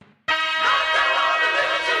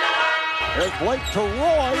There's Blake to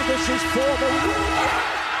Roy. This is for the win.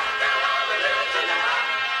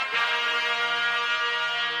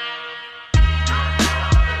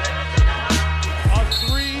 A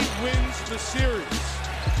three wins the series.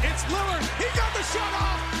 It's Lillard. He got the shot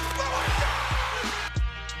off.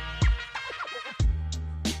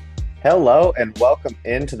 Lillard. Hello and welcome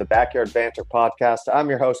into the Backyard Banter podcast. I'm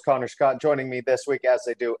your host, Connor Scott. Joining me this week, as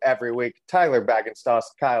they do every week, Tyler Baggenstoss,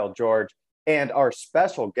 Kyle George, and our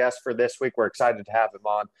special guest for this week. We're excited to have him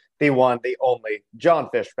on, the one, the only, John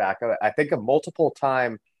Fishback. I think a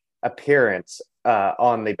multiple-time appearance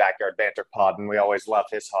on the Backyard Banter pod, and we always love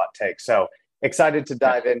his hot take. So excited to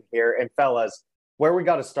dive in here. And fellas, where we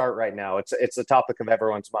got to start right now, it's the topic of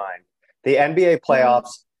everyone's mind, the NBA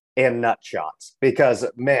playoffs and nut shots, because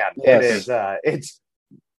man, Yes. it's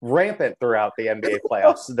rampant throughout the NBA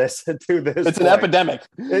playoffs. It's an epidemic.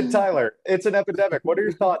 Tyler, it's an epidemic. What are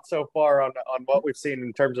your thoughts so far on what we've seen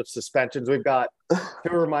in terms of suspensions? We've got,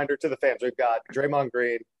 to a reminder to the fans, we've got Draymond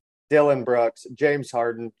Green, Dylan Brooks, James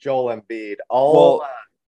Harden, Joel Embiid, all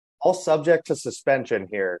subject to suspension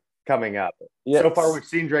here coming up. Yes. So far, we've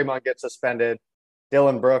seen Draymond get suspended.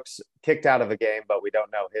 Dylan Brooks kicked out of a game, but we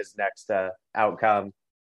don't know his next outcome.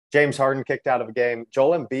 James Harden kicked out of a game.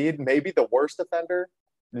 Joel Embiid, maybe the worst offender.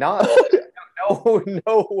 No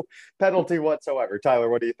penalty whatsoever. Tyler,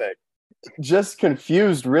 what do you think? Just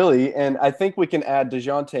confused, really. And I think we can add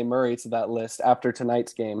DeJounte Murray to that list after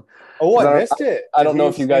tonight's game. Oh, I missed it. I don't know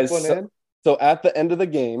if you guys so at the end of the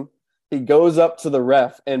game, he goes up to the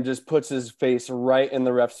ref and just puts his face right in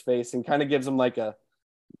the ref's face and kind of gives him like a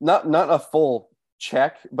not a full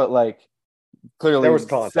check, but like clearly there was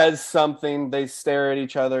contact. Says something. They stare at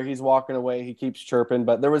each other. He's walking away. He keeps chirping,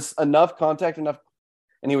 but there was enough contact,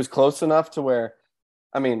 and he was close enough to where,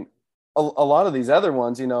 I mean, a lot of these other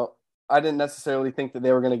ones, you know, I didn't necessarily think that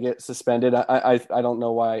they were going to get suspended. I don't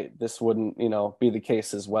know why this wouldn't, you know, be the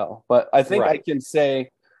case as well. But I think I can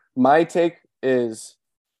say my take is,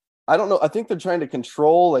 I don't know. I think they're trying to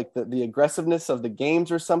control like the aggressiveness of the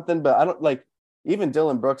games or something, but I don't like even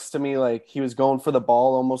Dylan Brooks to me, like he was going for the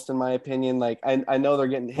ball almost in my opinion. Like I know they're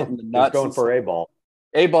getting hit in the nuts. He's going for a ball.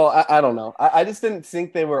 I don't know. I just didn't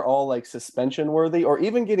think they were all like suspension worthy or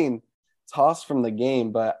even getting tossed from the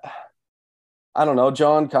game. But I don't know.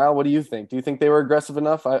 John, Kyle, what do you think? Do you think they were aggressive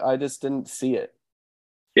enough? I just didn't see it.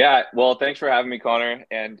 Yeah, well, thanks for having me, Connor,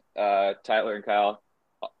 and Tyler and Kyle.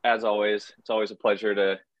 As always, it's always a pleasure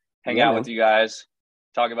to hang out with you guys,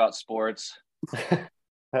 talk about sports. That's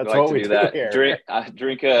like what to we do do that. here.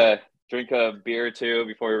 Drink a beer or two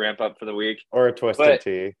before we ramp up for the week, or a twisted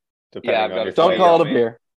tea, depending on your don't call it a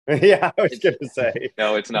beer. Yeah, I was going to say.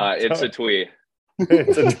 No, it's not. It's a twee.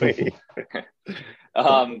 It's a twee.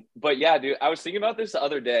 But yeah, dude, I was thinking about this the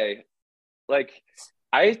other day. Like,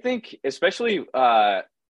 I think especially the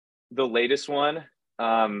latest one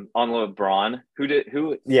on LeBron,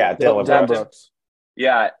 Dylan Brooks.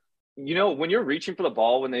 Yeah. You know, when you're reaching for the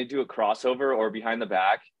ball, when they do a crossover or behind the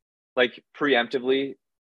back, like preemptively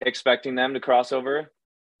expecting them to cross over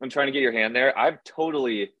and trying to get your hand there, I've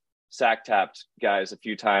totally sack tapped guys a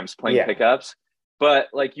few times playing pickups. But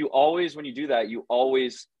like you always, when you do that, you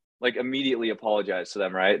always like immediately apologize to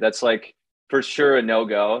them, right? That's like for sure a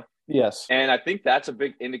no-go. Yes. And I think that's a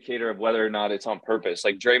big indicator of whether or not it's on purpose.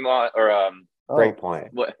 Like Draymond or great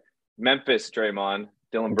point. Memphis Draymond,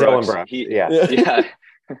 Dylan Brooks. Yeah.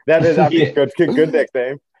 That is good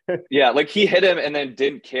nickname. Yeah, like he hit him and then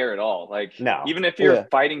didn't care at all. Like, no. Even if you're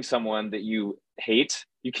fighting someone that you hate,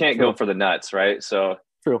 you can't go for the nuts, right? So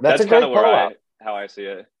true. That's kind of how I see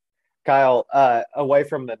it. Kyle, away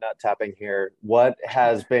from the nut tapping here, what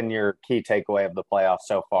has been your key takeaway of the playoffs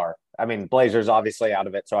so far? I mean, Blazers obviously out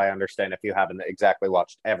of it, so I understand if you haven't exactly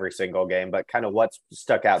watched every single game, but kind of what's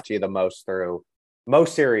stuck out to you the most through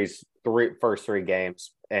most series, first three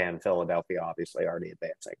games, and Philadelphia obviously already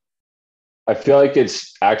advancing? I feel like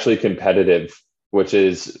it's actually competitive, which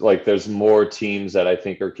is like there's more teams that I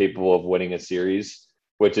think are capable of winning a series,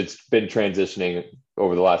 which it's been transitioning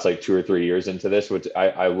over the last like 2 or 3 years into this, which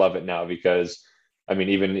I love it now because, I mean,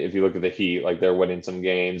 even if you look at the Heat, like they're winning some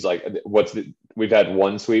games. Like we've had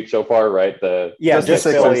one sweep so far, right? Just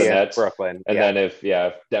Philly and Brooklyn. And then if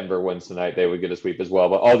Denver wins tonight, they would get a sweep as well.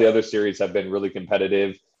 But all the other series have been really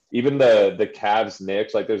competitive. Even the Cavs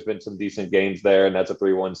Knicks, like there's been some decent games there, and that's a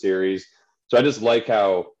 3-1 series. So I just like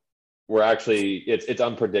how we're actually it's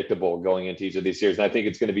unpredictable going into each of these series, and I think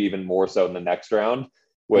it's going to be even more so in the next round,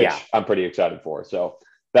 which I'm pretty excited for. So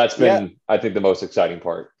that's been I think the most exciting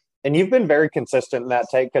part. And you've been very consistent in that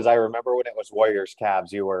take, because I remember when it was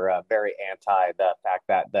Warriors-Cavs, you were very anti the fact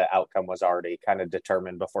that the outcome was already kind of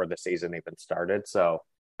determined before the season even started. So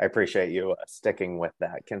I appreciate you sticking with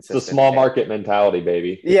that It's consistent. a small market mentality,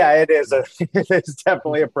 baby. Yeah, it is. It's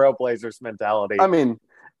definitely a pro Blazers mentality. I mean,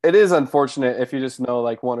 it is unfortunate if you just know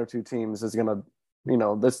like one or two teams is gonna,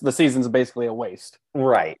 the season's basically a waste.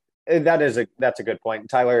 Right. That's a good point.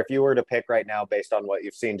 Tyler, if you were to pick right now based on what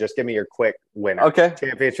you've seen, just give me your quick winner. Okay.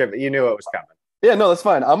 Championship. You knew it was coming. Yeah, no, that's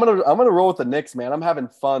fine. I'm gonna roll with the Knicks, man. I'm having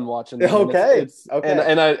fun watching them. Okay.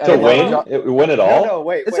 And I To win it all? No,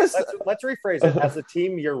 wait. It's just- let's rephrase it. As a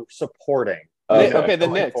team you're supporting. Okay, the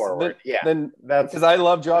going Knicks. forward. Then that's because I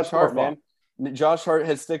love Josh that's more Hart, man. Josh Hart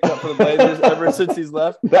has sticked up for the Blazers ever since he's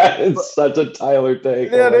left. That is such a Tyler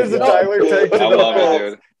take. Yeah, it is a Tyler take. I love it,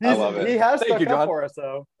 dude. I love it. He has Thank stuck you, up John. for us,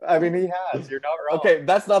 though. I mean, he has. You're not wrong. Okay,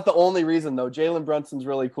 that's not the only reason though. Jalen Brunson's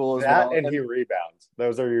really cool as That well. and he rebounds.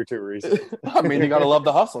 Those are your two reasons. I mean, you gotta love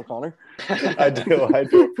the hustle, Connor. I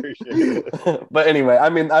do appreciate it. But anyway, I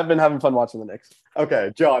mean, I've been having fun watching the Knicks.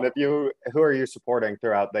 Okay, John, who are you supporting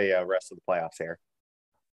throughout the rest of the playoffs here?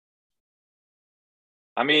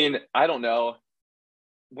 I mean, I don't know.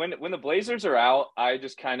 When the Blazers are out, I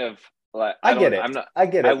just kind of like I get it.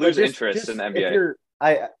 I lose But interest in the if NBA.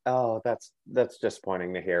 you're, that's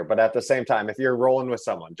disappointing to hear. But at the same time, if you're rolling with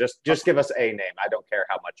someone, just give us a name. I don't care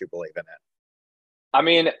how much you believe in it. I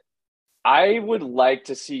mean, I would like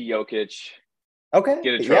to see Jokic Okay.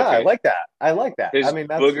 get a trophy. Yeah, I like that. His I mean,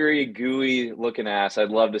 that's boogery, gooey looking ass. I'd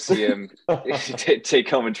love to see him take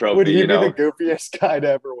home a trophy. would he you be know, the goofiest guy to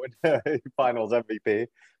ever win Finals MVP?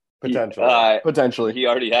 Potentially. Potentially. He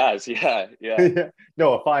already has. Yeah.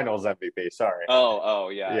 No, a Finals MVP. Sorry. Oh,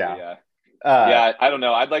 yeah. Yeah. Yeah, I don't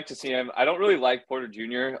know. I'd like to see him. I don't really like Porter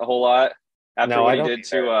Jr. a whole lot after No, what I he don't did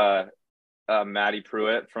to Maddie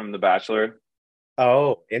Pruitt from The Bachelor.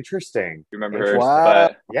 Oh, interesting. You remember her? Wow.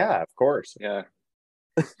 But, Yeah, of course. yeah.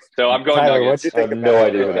 So I'm going Tyler, Nuggets. what'd you I think have about no it?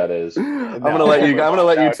 idea who that is. I'm gonna let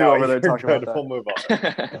you two over there you're talk about good. that. We'll move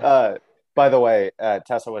on. By the way,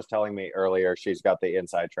 Tessa was telling me earlier she's got the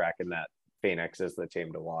inside track and that Phoenix is the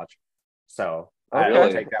team to watch. So I'll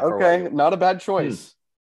Really? take that for what Okay, you- not a bad choice.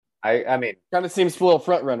 I mean, Kind of seems a little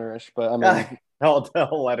front runner-ish, but I mean, I'll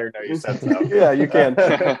let her know you said so. yeah, you can.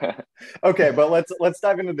 Okay, but let's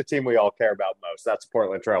dive into the team we all care about most. That's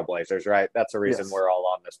Portland Trail Blazers, right? That's the reason Yes. we're all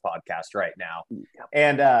on this podcast right now.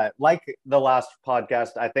 And like the last podcast,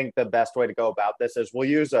 I think the best way to go about this is we'll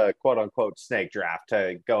use a quote unquote snake draft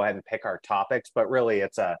to go ahead and pick our topics, but really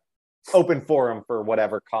it's a open forum for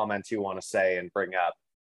whatever comments you want to say and bring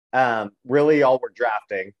up. Really all we're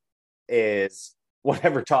drafting is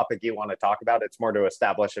whatever topic you want to talk about. It's more to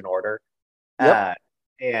establish an order. Yep.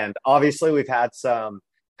 And obviously we've had some.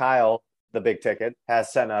 Kyle, the big ticket,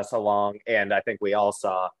 has sent us along, and I think we all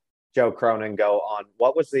saw Joe Cronin go on.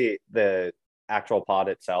 What was the actual pod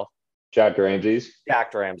itself? Jack Ramsey's.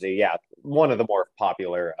 Jack Ramsey, yeah, one of the more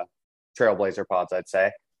popular Trailblazer pods, I'd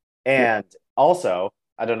say. And also,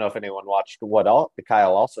 I don't know if anyone watched what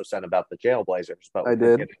Kyle also sent about the Jailblazers, but we I can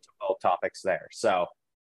did. get into both topics there. So,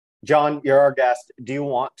 John, you're our guest. Do you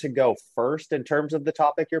want to go first in terms of the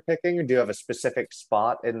topic you're picking, or do you have a specific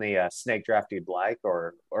spot in the snake draft you'd like,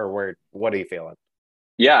 or where? What are you feeling?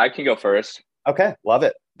 Yeah, I can go first. Okay, love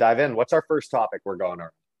it. Dive in. What's our first topic we're going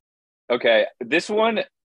over? Okay, this one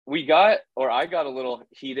I got a little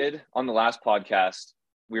heated on the last podcast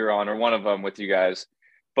we were on, or one of them with you guys.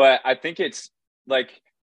 But I think it's like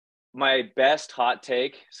my best hot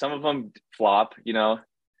take. Some of them flop, you know.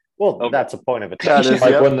 Well, Okay. that's a point of That attention. is-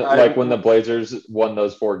 Like Yep. when the Blazers won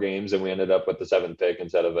those 4 games and we ended up with the 7th pick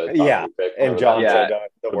instead of a top Yeah, 3 pick. And John Yeah. said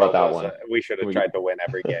the What world about that was, one? we should have We- tried to win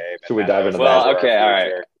every game. Should we dive into Well, that? okay, all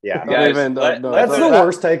right. Yeah, Don't Guys, even- let- no, that's no, the that-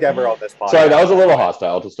 worst take ever on this podcast. Sorry, that was a little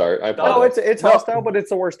hostile to start. I No, apologize. it's hostile, but it's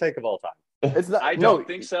the worst take of all time. It's not. I no, don't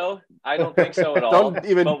think so. I don't think so at all. Don't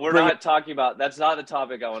even But we're bring not talking about. That's not the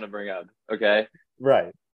topic I want to bring up. Okay,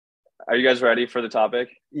 Right. are you guys ready for the topic?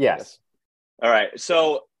 Yes. All right.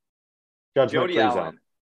 So Judgment Jody free Allen. zone.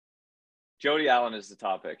 Jody Allen is the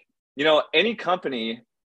topic. You know, any company,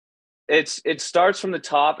 it starts from the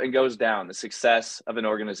top and goes down, the success of an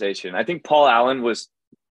organization. I think Paul Allen was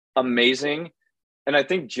amazing. And I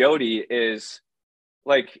think Jody is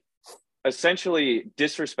like essentially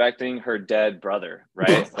disrespecting her dead brother,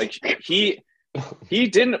 right? Like he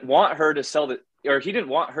didn't want her to he didn't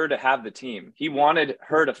want her to have the team. He wanted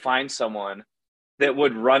her to find someone that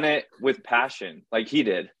would run it with passion like he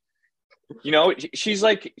did. You know, she's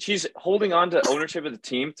holding on to ownership of the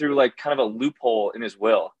team through like kind of a loophole in his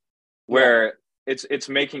will where it's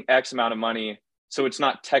making X amount of money. So it's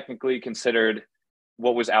not technically considered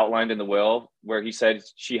what was outlined in the will where he said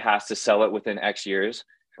she has to sell it within X years.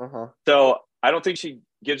 Uh-huh. So I don't think she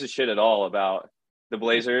gives a shit at all about the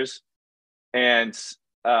Blazers. And,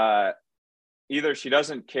 either she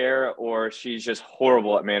doesn't care or she's just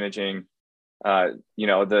horrible at managing,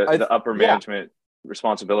 the upper management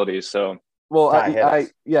responsibilities. So, well, I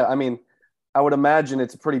mean, I would imagine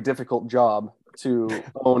it's a pretty difficult job to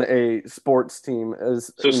own a sports team.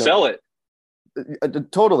 Sell it.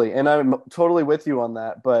 Totally, and I'm totally with you on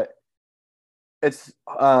that. But it's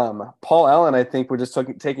Paul Allen. I think we're just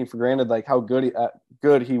taking for granted like how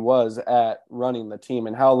good he was at running the team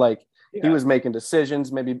and how he was making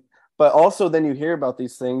decisions maybe. But also then you hear about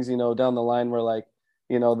these things, down the line where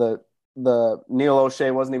the Neil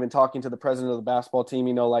O'Shea wasn't even talking to the president of the basketball team.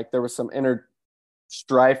 There was some inner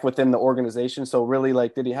strife within the organization. So really,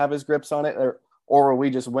 did he have his grips on it, or were we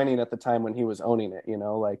just winning at the time when he was owning it?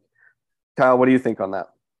 Kyle, what do you think on that?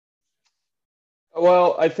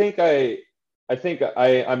 Well, I think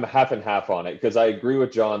I'm half and half on it because I agree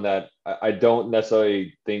with John that I don't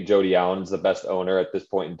necessarily think Jody Allen's the best owner at this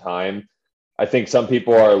point in time. I think some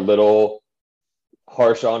people are a little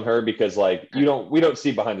harsh on her because we don't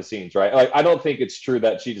see behind the scenes, right? I don't think it's true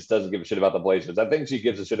that she just doesn't give a shit about the Blazers. I think she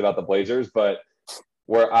gives a shit about the Blazers, but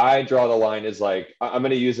where I draw the line is I'm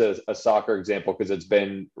going to use a soccer example because it's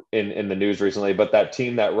been in the news recently, but that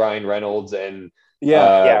team that Ryan Reynolds and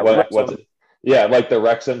what's it? Yeah, the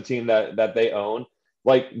Wrexham team that they own.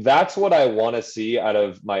 That's what I want to see out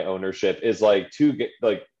of my ownership is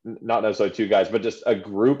not necessarily two guys, but just a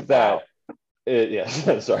group that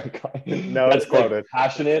sorry, no, that's it's quoted.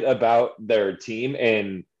 Passionate about their team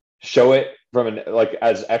and show it from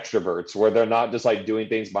as extroverts where they're not just doing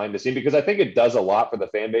things behind the scene, because I think it does a lot for the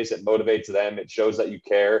fan base. It motivates them. It shows that you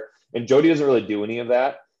care. And Jody doesn't really do any of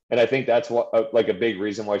that. And I think that's what a big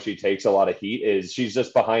reason why she takes a lot of heat is she's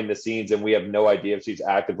just behind the scenes and we have no idea if she's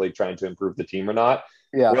actively trying to improve the team or not.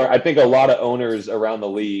 Yeah. Where I think a lot of owners around the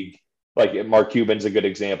league, Mark Cuban's a good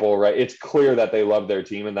example, right? It's clear that they love their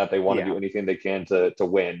team and that they want to do anything they can to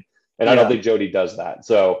win. And I don't think Jody does that.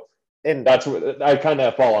 So that's what I kind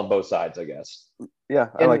of fall on both sides, I guess. Yeah,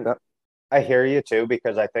 I like that. I hear you too,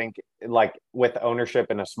 because I think with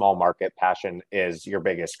ownership in a small market, passion is your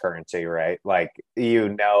biggest currency, right? What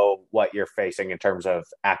you're facing in terms of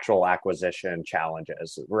actual acquisition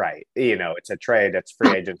challenges, right? It's a trade, it's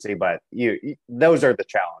free agency, but those are the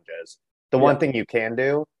challenges. The one thing you can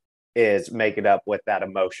do is make it up with that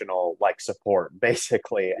emotional support,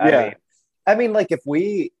 basically. Yeah. I mean, if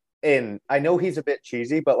we I know he's a bit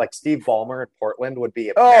cheesy, but Steve Ballmer in Portland would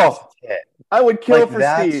be a hit. I would kill for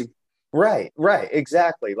Steve. Right,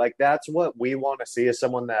 exactly. That's what we want to see, is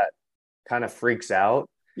someone that kind of freaks out.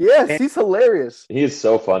 Yes, he's hilarious. He is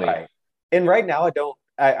so funny. Right. And right now,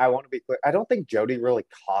 I want to be clear. I don't think Jody really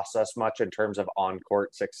costs us much in terms of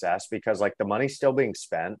on-court success because the money's still being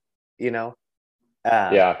spent, that's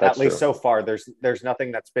at least true. so far, there's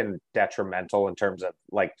nothing that's been detrimental in terms of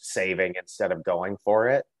saving instead of going for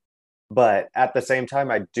it. But at the same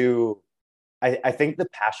time, I think the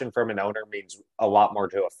passion from an owner means a lot more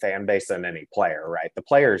to a fan base than any player, right? The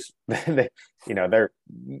players, it's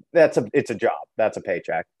a job, that's a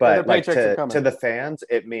paycheck. But to the fans,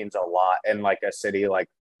 it means a lot. And a city like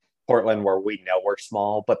Portland, where we know we're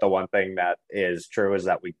small, but the one thing that is true is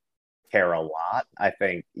that we care a lot. I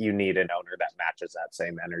think you need an owner that matches that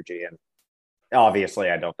same energy. And obviously,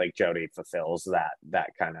 I don't think Jody fulfills that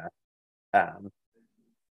kind of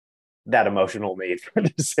that emotional need for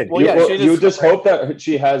the city. Well, you just hope that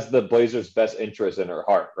she has the Blazers' best interest in her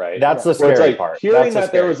heart, right? That's the scary part. Hearing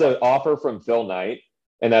that there was an offer from Phil Knight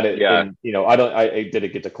and that I did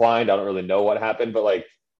it get declined. I don't really know what happened, but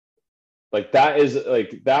that is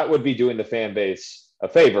that would be doing the fan base a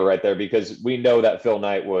favor right there, because we know that Phil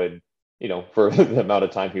Knight would, for the amount of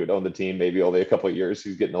time he would own the team, maybe only a couple of years,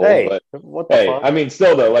 he's getting old. But I mean,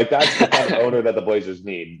 still though, that's the kind of owner that the Blazers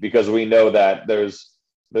need, because we know that there's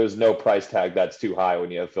no price tag that's too high when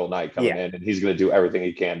you have Phil Knight coming in, and he's going to do everything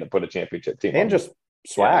he can to put a championship team and on. Just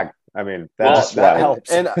swag. I mean, that helps.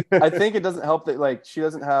 And I think it doesn't help that she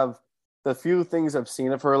doesn't have the few things I've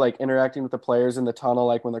seen of her interacting with the players in the tunnel,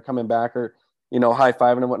 when they're coming back or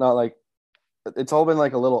high-fiving and whatnot. It's all been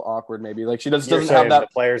a little awkward, maybe. She doesn't have that. The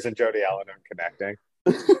players and Jody Allen are connecting.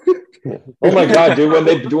 Oh my god,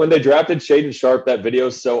 dude! When they drafted Shaden Sharp, that video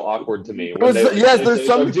is so awkward to me. There's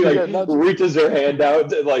some she reaches her hand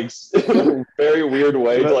out in very weird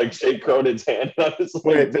way to shake Cronin's hand.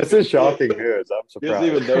 Wait, this is shocking news. I'm surprised. He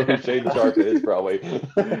doesn't even know who Shaden Sharp is, probably.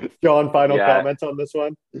 John, final comments on this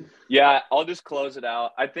one? Yeah, I'll just close it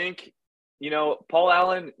out. I think Paul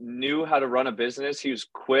Allen knew how to run a business. He was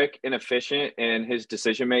quick and efficient in his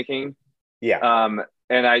decision making. Yeah.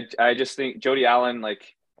 And I just think Jody Allen,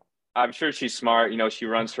 I'm sure she's smart. She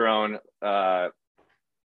runs her own definitely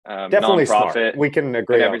nonprofit. Smart. We can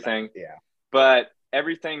agree on everything. that. Yeah. But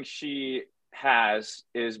everything she has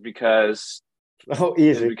is because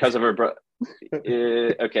easy. of her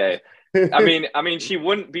okay. I mean, she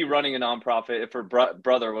wouldn't be running a nonprofit if her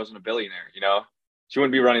brother wasn't a billionaire. She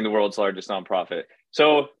wouldn't be running the world's largest nonprofit.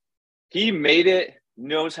 So he made it,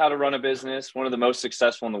 knows how to run a business, one of the most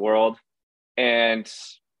successful in the world, and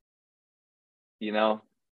all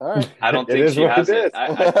right. I don't think she has it.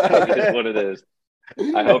 I think it is what it is.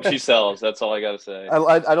 I hope she sells. That's all I got to say.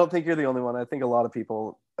 I don't think you're the only one. I think a lot of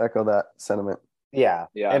people echo that sentiment. Yeah.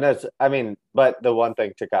 And but the one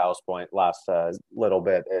thing to Kyle's point last little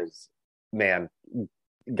bit is, man,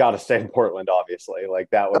 got to stay in Portland, obviously. Like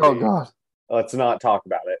that would God. Let's not talk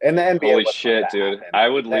about it. And the NBA Holy shit, dude. happen. I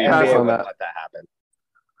would leave. The NBA wouldn't let that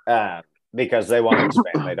happen. Because they want to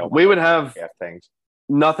expand. They don't. We would have things.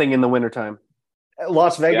 Nothing in the wintertime.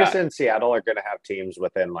 Las Vegas and Seattle are going to have teams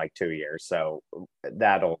within like 2 years, so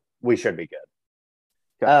we should be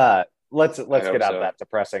good. Let's get out of that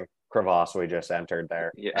depressing crevasse we just entered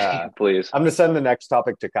there. Yeah, please. I'm going to send the next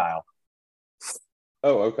topic to Kyle.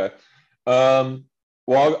 Oh, okay.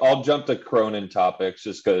 Well, I'll jump to Cronin topics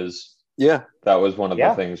just because that was one of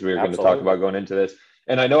the things we were going to talk about going into this.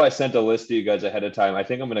 And I know I sent a list to you guys ahead of time. I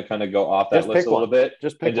think I'm going to kind of go off that list a little bit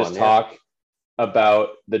and just talk about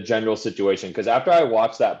the general situation. Because after I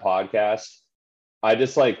watched that podcast, I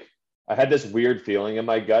had this weird feeling in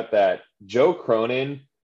my gut that Joe Cronin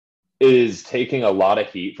is taking a lot of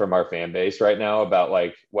heat from our fan base right now about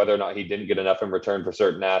like whether or not he didn't get enough in return for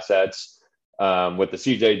certain assets with the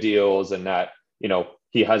CJ deals, and that,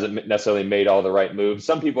 he hasn't necessarily made all the right moves.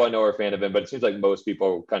 Some people I know are a fan of him, but it seems like most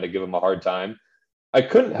people kind of give him a hard time. I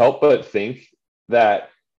couldn't help but think that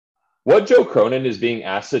what Joe Cronin is being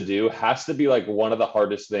asked to do has to be like one of the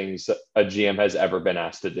hardest things a GM has ever been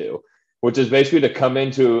asked to do, which is basically to come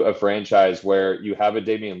into a franchise where you have a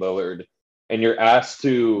Damian Lillard and you're asked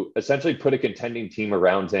to essentially put a contending team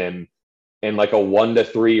around him in like a 1 to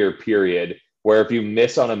 3 year period, where if you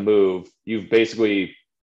miss on a move, you've basically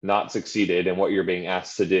not succeeded in what you're being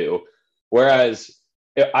asked to do. Whereas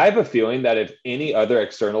I have a feeling that if any other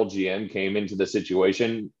external GM came into the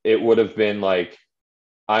situation, it would have been like,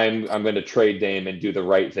 I'm going to trade Dame and do the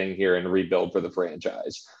right thing here and rebuild for the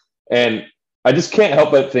franchise. And I just can't help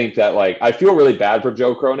but think that, like, I feel really bad for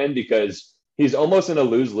Joe Cronin because he's almost in a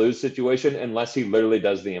lose-lose situation unless he literally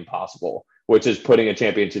does the impossible, which is putting a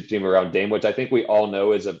championship team around Dame, which I think we all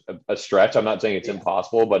know is a stretch. I'm not saying it's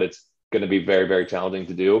impossible, but it's going to be very, very challenging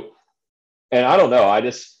to do. And I don't know.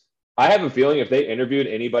 I have a feeling if they interviewed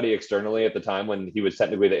anybody externally at the time when he was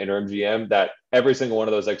technically the interim GM, that every single one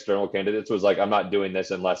of those external candidates was like, I'm not doing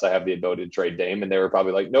this unless I have the ability to trade Dame. And they were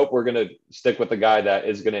probably like, nope, we're going to stick with the guy that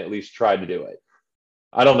is going to at least try to do it.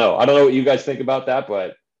 I don't know. I don't know what you guys think about that,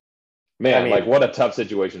 but man, like what a tough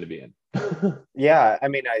situation to be in. Yeah. I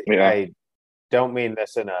mean, I don't mean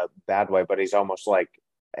this in a bad way, but he's almost like,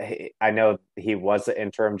 I know he was the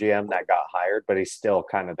interim GM that got hired, but he's still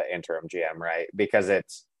kind of the interim GM, right? Because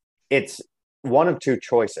it's one of two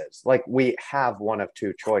choices. Like we have one of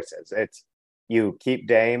two choices. It's you keep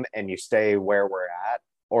Dame and you stay where we're at,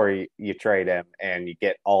 or you trade him and you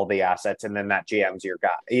get all the assets, and then that GM's your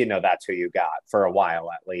guy. That's who you got for a while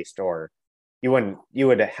at least, or you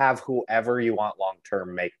would have whoever you want long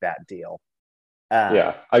term make that deal.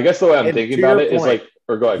 Yeah, I guess the way I'm thinking about it is like,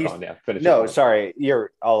 or go ahead, Colin. Yeah, finish. No, sorry,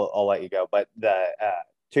 I'll let you go. But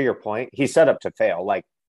to your point, he's set up to fail. Like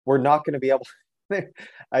we're not going to be able.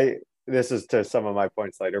 This is to some of my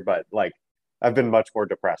points later, but like I've been much more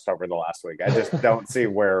depressed over the last week. I just don't see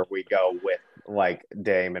where we go with like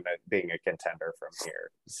Dame and being a contender from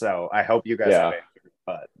here. So I hope you guys have answered.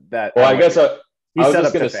 But that. Well, I guess I was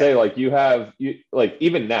just going to say, like, you like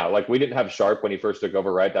even now, like we didn't have Sharp when he first took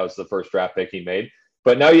over, right? That was the first draft pick he made.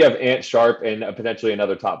 But now you have Ant, Sharp, and potentially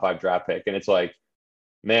another top 5 draft pick, and it's like,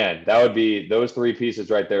 man, that would be those 3 pieces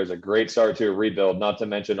right there is a great start to a rebuild. Not to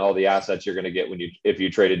mention all the assets you're going to get if you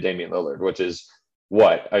traded Damian Lillard, which is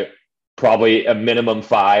probably a minimum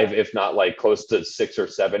 5, if not like close to 6 or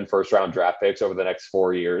 7 first round draft picks over the next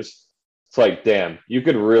 4 years. It's like, damn, you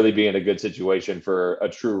could really be in a good situation for a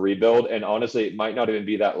true rebuild. And honestly, it might not even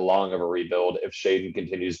be that long of a rebuild if Shaden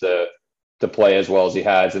continues to play as well as he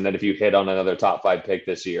has. And then if you hit on another top 5 pick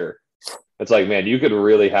this year, it's like, man, you could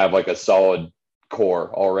really have like a solid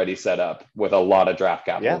core already set up with a lot of draft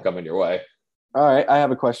capital coming your way. All right, I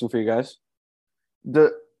have a question for you guys.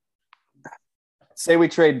 Say we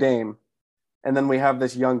trade Dame, and then we have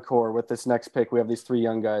this young core with this next pick. We have these 3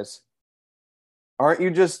 young guys. Aren't you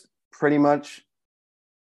just pretty much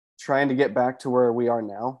trying to get back to where we are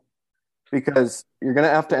now? Because you're going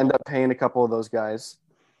to have to end up paying a couple of those guys.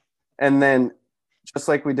 And then just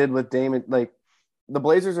like we did with Dame, like the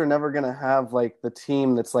Blazers are never going to have like the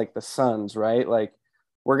team that's like the Suns, right? Like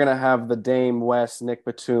we're going to have the Dame, West, Nick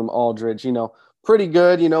Batum, Aldridge, pretty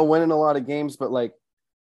good, winning a lot of games, but like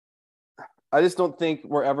I just don't think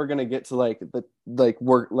we're ever going to get to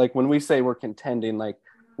we're like when we say we're contending, like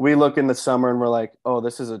we look in the summer and we're like, oh,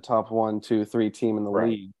 this is a top 1, 2, 3 team in the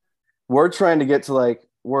league. We're trying to get to like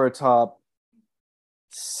we're a top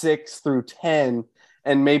 6 through 10,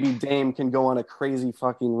 and maybe Dame can go on a crazy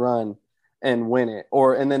fucking run and win it.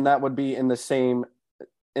 And then that would be in the same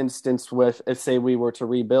instance with if say we were to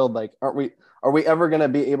rebuild, like are we ever going to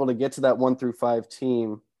be able to get to that 1 through 5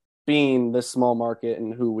 team being this small market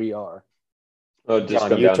and who we are? Oh, just John,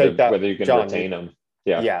 come you down take to that- whether you can John, retain them.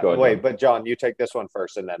 Yeah. Go ahead, Wait, John. but John, you take this one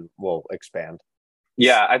first, and then we'll expand.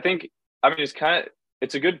 Yeah, I mean,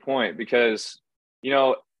 it's a good point because,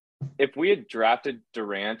 if we had drafted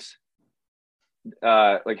Durant,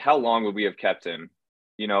 like how long would we have kept him?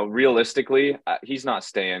 Realistically, he's not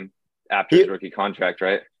staying after his rookie contract,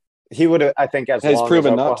 right? He would have, I think, as Has long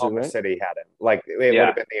proven as not to, Oklahoma right? City had him. Like, it would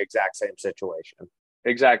have been the exact same situation.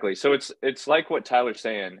 Exactly. So it's like what Tyler's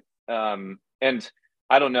saying. And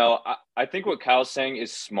I don't know. I think what Kyle's saying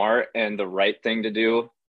is smart and the right thing to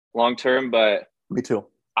do long term, but Me too.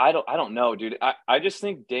 I don't know, dude. I just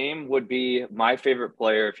think Dame would be my favorite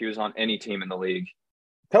player if he was on any team in the league.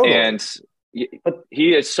 Totally. And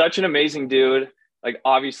he is such an amazing dude. Like,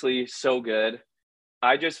 obviously, so good.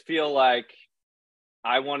 I just feel like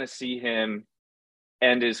I want to see him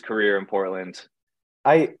end his career in Portland.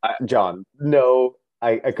 John, no,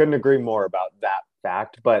 I couldn't agree more about that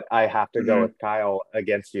fact, but I have to go with Kyle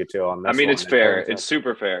against you two on this. I mean, one it's fair. in terms It's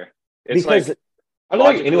super fair. It's Because like, I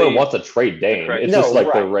don't think anyone wants to trade Dame. correct- It's No, just like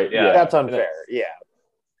right. the right. Yeah. that's unfair. Yeah.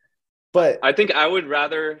 But I think I would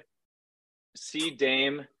rather see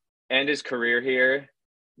Dame end his career here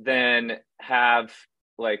than have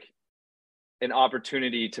like an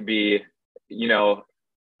opportunity to be,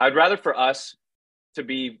 I'd rather for us to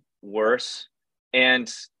be worse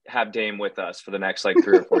and have Dame with us for the next like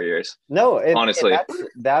 3 or 4 years. no, Honestly.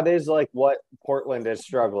 that is like what Portland is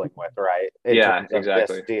struggling with, right? In Yeah, terms of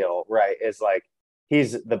exactly. this deal, right? Is like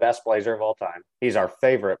he's the best Blazer of all time. He's our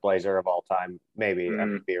favorite Blazer of all time. Maybe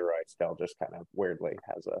MVP Roy still just kind of weirdly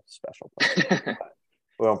has a special place.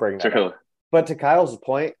 We won't bring that True. up. But to Kyle's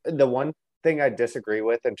point, the one thing I disagree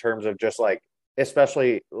with in terms of just like,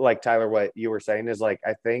 especially like Tyler, what you were saying is like,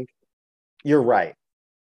 I think you're right.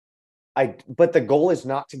 But the goal is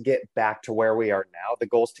not to get back to where we are now. The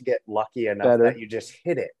goal is to get lucky enough that you just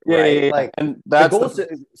hit it, right? Yeah. Like, and that's the goal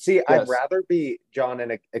yes. I'd rather be, John,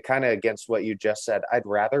 and kind of against what you just said, I'd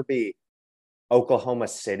rather be Oklahoma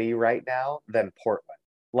City right now than Portland.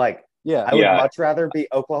 Like, I would much rather be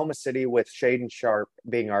Oklahoma City with Shaden Sharp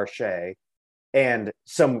being our Shea and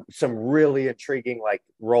some really intriguing like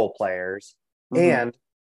role players. And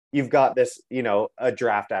you've got this, a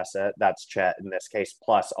draft asset that's Chet in this case,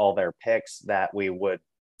 plus all their picks that we would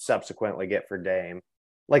subsequently get for Dame.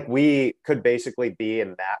 Like, we could basically be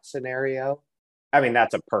in that scenario. I mean,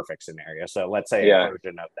 that's a perfect scenario. So let's say a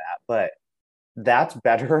version of that, but that's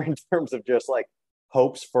better in terms of just like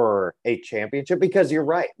hopes for a championship, because you're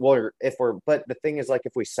right. Well, but the thing is, like,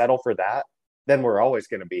 if we settle for that, then we're always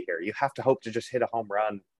going to be here. You have to hope to just hit a home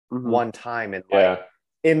run one time in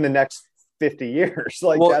in the next 50 years.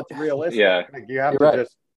 Like, that's realistic. Yeah. Like, you have to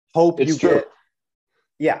just hope it's you true. get.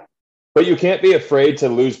 Yeah. But you can't be afraid to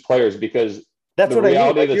lose players because that's the what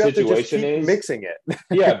reality I mean. Like, of the situation is mixing it.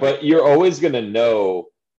 Yeah, but you're always going to know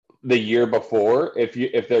the year before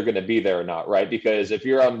if they're going to be there or not, right? Because if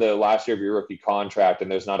you're on the last year of your rookie contract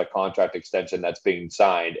and there's not a contract extension that's being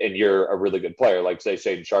signed and you're a really good player, like say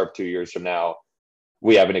Shaden Sharp 2 years from now,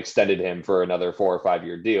 we haven't extended him for another 4 or 5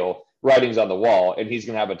 year deal, writing's on the wall and he's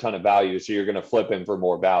going to have a ton of value. So you're going to flip him for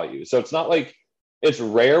more value. So it's not like it's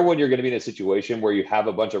rare when you're going to be in a situation where you have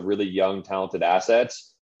a bunch of really young, talented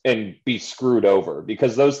assets and be screwed over,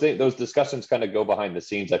 because those discussions kind of go behind the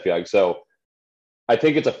scenes, I feel like. So I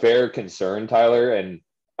think it's a fair concern, Tyler, and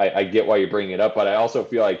I get why you're bringing it up, but I also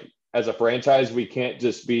feel like as a franchise, we can't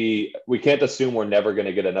assume we're never going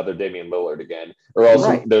to get another Damian Lillard again, or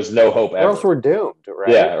else there's no hope ever. Or else we're doomed, right?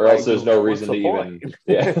 Yeah, or like, else there's no reason to even.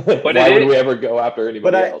 Yeah. But why would we ever go after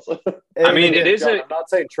anybody else? I mean, it is. John, I'm not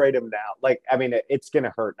saying trade him now. Like, I mean, it's going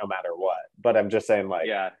to hurt no matter what. But I'm just saying, like,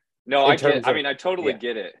 no, I get. I mean, I totally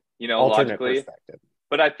get it. Logically, perspective.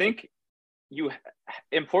 But I think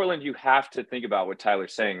in Portland, you have to think about what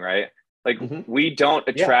Tyler's saying, right? Like, we don't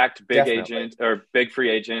attract big agents or big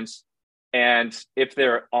free agents. And if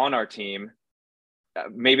they're on our team,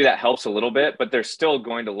 maybe that helps a little bit, but they're still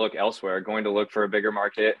going to look elsewhere, going to look for a bigger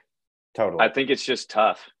market. Totally. I think it's just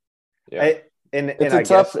tough. Yeah. And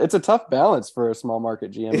it's a tough balance for a small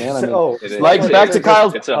market GM, man. I mean, back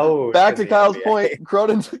to Kyle's point,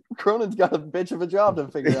 Cronin's got a bitch of a job to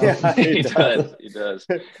figure out. Yeah, he does.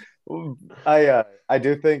 I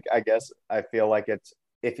do think, I feel like it's,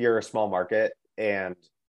 if you're a small market and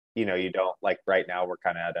you don't, like, right now we're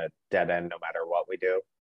kind of at a dead end no matter what we do.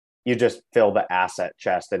 You just fill the asset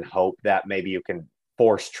chest and hope that maybe you can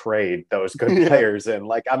force trade those good players in.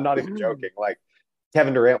 Like, I'm not even joking. Like,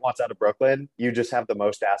 Kevin Durant wants out of Brooklyn. You just have the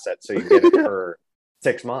most assets, so you get it for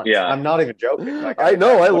 6 months. Yeah. I'm not even joking. Like, I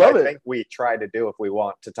know, I love it. I think we try to do if we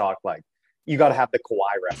want to talk, like, you got to have the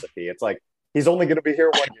Kawhi recipe. It's like, he's only going to be here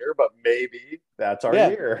 1 year, but maybe that's our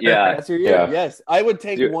year. Yeah. That's your year. Yeah. Yes. I would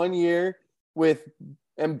take 1 year with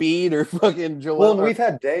Embiid or fucking Joel. Well, and we've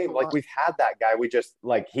had Dame. Like, we've had that guy. We just,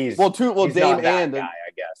 like, he's Dame not that and guy,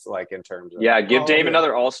 I guess, like, in terms of. Yeah, give Dame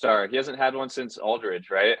another all-star. He hasn't had one since Aldridge,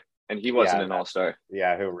 right? And he wasn't an all-star.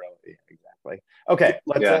 Yeah, who really? Exactly. Okay,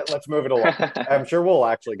 let's move it along. I'm sure we'll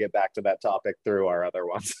actually get back to that topic through our other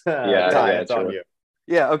ones. It's on you.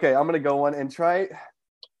 Yeah, okay, I'm going to go one and try,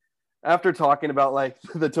 after talking about, like,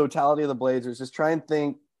 the totality of the Blazers, just try and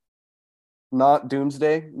think not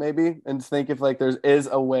doomsday, maybe, and think if, like, there is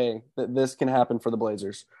a way that this can happen for the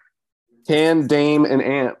Blazers. Can Dame and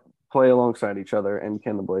Ant play alongside each other, and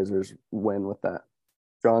can the Blazers win with that?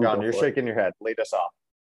 John, you're shaking your head. Lead us off.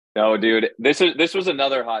 No, dude, this was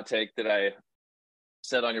another hot take that I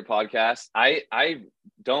said on your podcast. I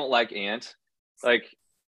don't like Ant. Like,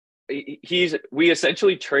 we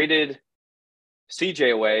essentially traded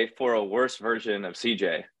CJ away for a worse version of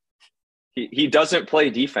CJ. He doesn't play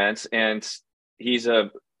defense, and he's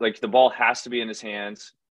the ball has to be in his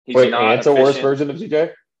hands. He's not Ant's a worse version of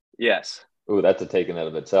CJ? Yes. Ooh, that's a take in and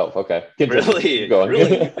of itself. Okay. Really? Keep going.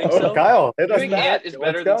 Really? You think so? Kyle, you think Ant is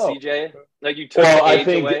better than CJ? Like, you took I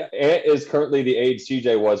think away? Ant is currently the age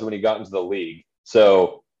CJ was when he got into the league.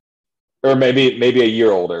 So, or maybe a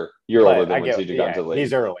year older than when CJ got into the league.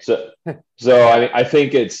 He's early. So I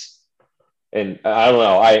think it's, and I don't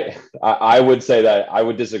know. I would say that I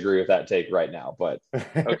would disagree with that take right now, but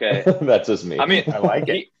okay, that's just me. I mean, I like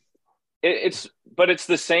it. It's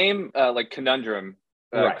the same like conundrum.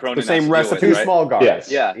 Right. Cronin the same recipe. Two small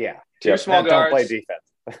guards. Yes. Yeah. Two small guards. Don't play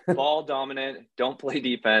defense. Ball dominant. Don't play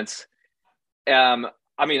defense. I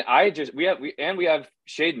mean, we have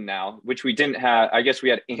Shaden now, which we didn't have. I guess we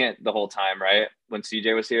had Ant the whole time, right? When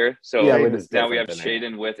CJ was here. So now we have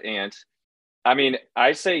Shaden with Ant. I mean,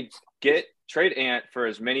 I say trade Ant for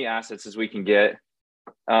as many assets as we can get.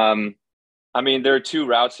 I mean, there are two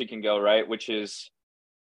routes he can go, right? Which is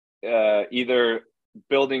either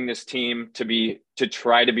building this team to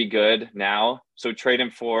try to be good now. So trade him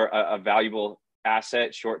for a valuable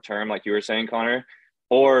asset short term, like you were saying, Connor,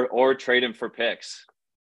 or trade him for picks.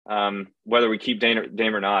 Whether we keep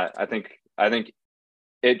Dame or not, I think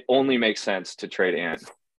it only makes sense to trade Ant.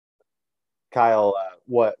 Kyle,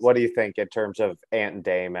 what do you think in terms of Ant and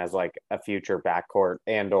Dame as, like, a future backcourt,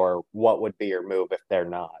 and or what would be your move if they're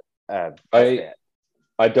not?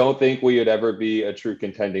 I don't think we would ever be a true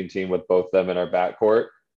contending team with both them in our backcourt,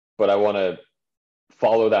 but I want to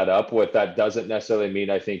follow that up with that doesn't necessarily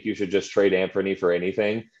mean I think you should just trade Anthony for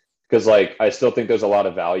anything, because, like, I still think there's a lot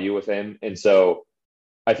of value with him, and so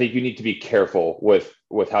I think you need to be careful with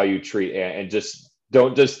how you treat Ant, and just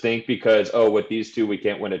don't just think because, with these two we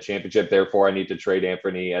can't win a championship, therefore I need to trade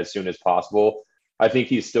Anthony as soon as possible. I think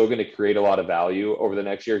he's still going to create a lot of value over the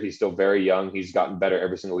next year. He's still very young. He's gotten better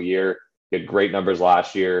every single year. He had great numbers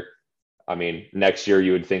last year. I mean, next year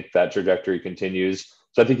you would think that trajectory continues.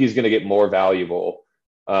 So I think he's going to get more valuable.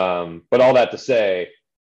 But all that to say,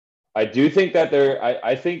 I do think that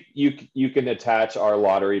I think you can attach our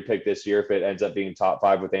lottery pick this year if it ends up being top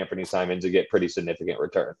 5 with Anthony Simons and get pretty significant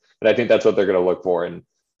return. And I think that's what they're going to look for. And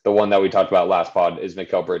the one that we talked about last pod is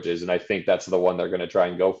Mikal Bridges. And I think that's the one they're going to try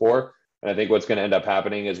and go for. And I think what's going to end up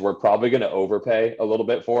happening is we're probably going to overpay a little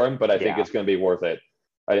bit for him, but I think it's going to be worth it.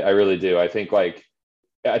 I really do. I think, like,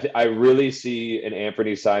 I really see an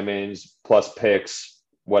Anthony Simons plus picks,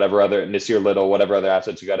 whatever other Nasir Little, whatever other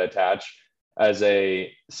assets you got to attach, as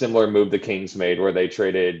a similar move the Kings made where they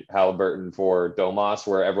traded Halliburton for Domas,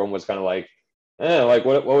 where everyone was kind of like,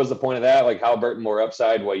 what was the point of that? Like, Halliburton more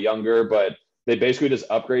upside, way younger, but they basically just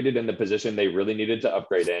upgraded in the position they really needed to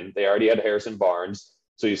upgrade in. They already had Harrison Barnes,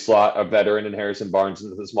 so you slot a veteran in Harrison Barnes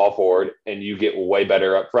into the small forward, and you get way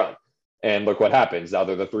better up front. And look what happens. Now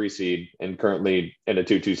they're the 3 seed and currently in a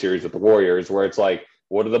 2-2 series with the Warriors, where it's like,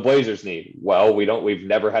 what do the Blazers need? Well, we've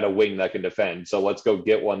never had a wing that can defend. So let's go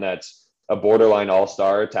get one that's a borderline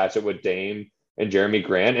all-star, attach it with Dame and Jeremy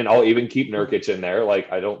Grant. And I'll even keep Nurkic in there.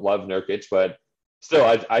 Like, I don't love Nurkic, but still,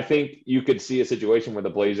 I think you could see a situation where the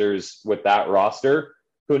Blazers, with that roster,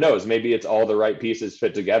 who knows, maybe it's all the right pieces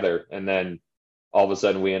fit together, and then all of a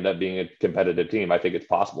sudden we end up being a competitive team. I think it's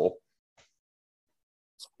possible.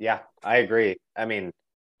 Yeah, I agree. I mean,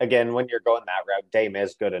 again, when you're going that route, Dame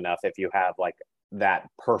is good enough if you have like that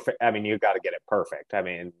perfect. I mean, you got to get it perfect. I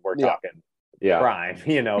mean, we're talking prime,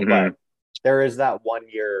 but there is that 1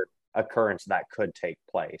 year occurrence that could take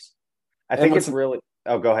place. I think it's really.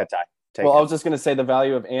 Oh, go ahead, Ty. I was just going to say the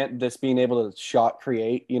value of Ant, this being able to shot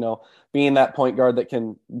create, being that point guard that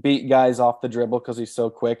can beat guys off the dribble because he's so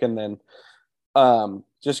quick, and then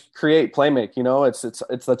just create, play make. It's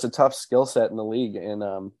that's a tough skill set in the league,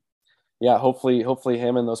 and hopefully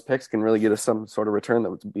him and those picks can really get us some sort of return that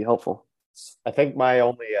would be helpful. I think my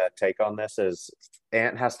only take on this is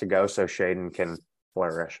Ant has to go so Shaden can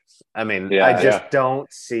flourish. I mean, I just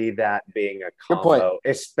don't see that being a combo,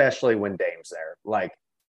 especially when Dame's there. Like,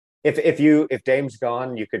 if Dame's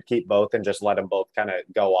gone, you could keep both and just let them both kind of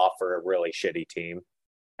go off for a really shitty team,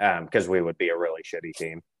 because we would be a really shitty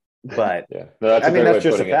team. But that's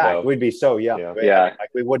just a fact. We'd be so young. Like,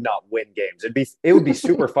 we would not win games. It would be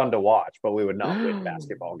super fun to watch, but we would not win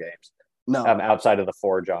basketball games. No, outside of the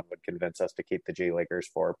 4 John would convince us to keep the G Leaguers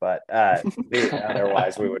for, but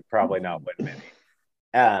otherwise we would probably not win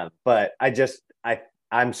many. But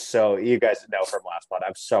I'm so, you guys know from last pod,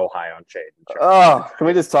 I'm so high on Shaden. Oh, can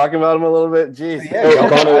we just talk about him a little bit? Jeez. Yeah,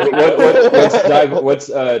 Connor, let's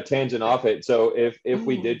tangent off it. So if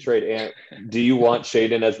we did trade Ant, do you want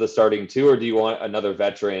Shaden as the starting 2, or do you want another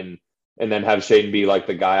veteran and then have Shaden be like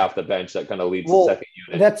the guy off the bench that kind of leads the second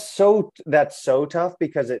unit? That's so tough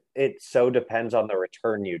because it so depends on the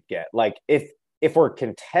return you'd get. Like if we're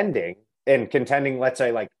contending, let's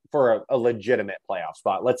say like for a legitimate playoff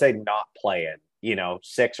spot, let's say not playing,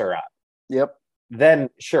 6 or up. Yep. Then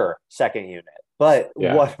sure, second unit. But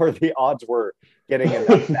what are the odds we're getting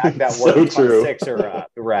enough back that we're true. 6 or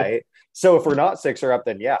up, right? So if we're not 6 or up,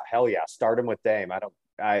 then hell yeah, start him with Dame.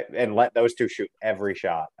 And let those two shoot every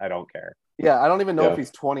shot. I don't care. Yeah, I don't even know if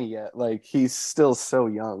he's 20 yet. Like, he's still so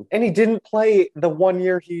young. And he didn't play the 1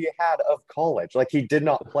 year he had of college. Like, he did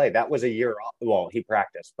not play. That was a year off. Well, he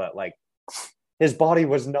practiced, but like his body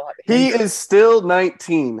was not. He is still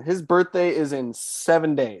 19. His birthday is in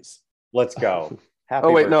 7 days. Let's go. Happy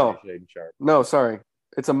birthday, no. Shaden Sharp. No, sorry.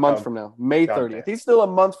 It's a month from now. May 30th. He's still a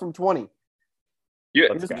month from 20. Do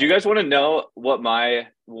you guys want to know what my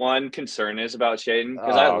one concern is about Shaden?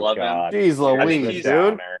 Because I love him. Jeez Louise,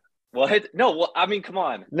 dude. What? No, well, I mean, come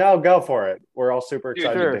on. No, go for it. We're all super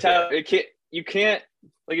excited. Dude, you can't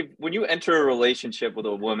like when you enter a relationship with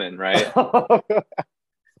a woman, right?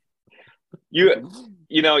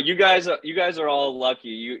 you guys are all lucky.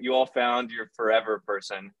 You all found your forever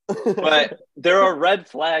person. But there are red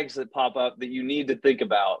flags that pop up that you need to think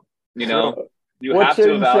about, You have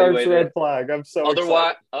to evaluate red flag. I'm so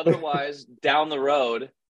otherwise, down the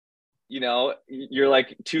road, you're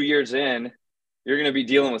like 2 years in, you're going to be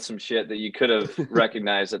dealing with some shit that you could have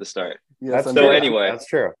recognized at the start. Yes, anyway, that's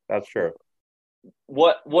true. That's true.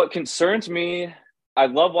 What concerns me, I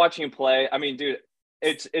love watching him play. I mean, dude,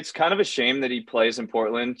 it's kind of a shame that he plays in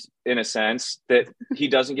Portland in a sense that he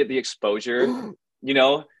doesn't get the exposure.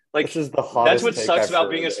 Like this is the hottest. That's what sucks about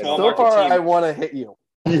being a small market team. So far, team. I want to hit you.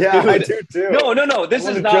 Yeah, I do too. No. This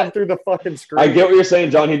is not jump through the fucking screen. I get what you're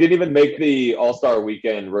saying, John. He didn't even make the All-Star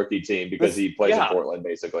Weekend rookie team because he plays in Portland,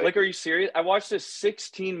 basically. Like, are you serious? I watched a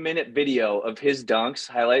 16-minute video of his dunks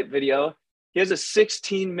highlight video. He has a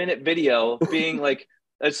 16-minute video being like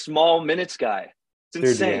a small minutes guy.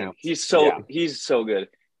 It's insane. He's so good.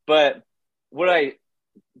 But what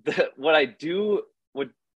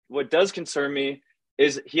does concern me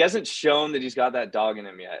is he hasn't shown that he's got that dog in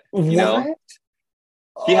him yet.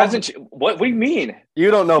 He hasn't. What do you mean?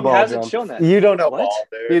 You don't know ball. He hasn't shown that. You don't know ball,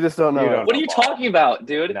 dude. You just don't know. What are you talking about,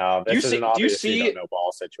 dude? No, this is an obvious you don't know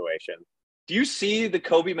ball situation. Do you see the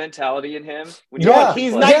Kobe mentality in him?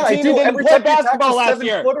 He's 19. He didn't play basketball last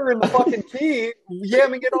year. 7-footer in the fucking key,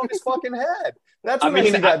 yamming it on his fucking head. That's when I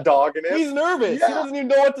see that dog in him. He's nervous. Yeah. He doesn't even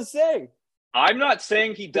know what to say. I'm not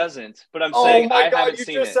saying he doesn't, but I'm saying I haven't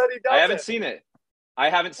seen it. I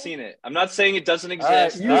haven't seen it. I'm not saying it doesn't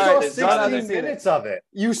exist. You saw 16 minutes of it.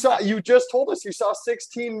 You just told us you saw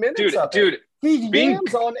 16 minutes of it. Dude, he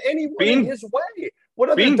yams on anyone in his way.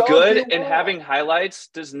 Being good and having highlights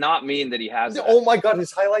does not mean that he has it. Oh my God,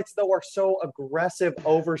 his highlights though are so aggressive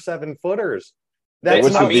over 7-footers. I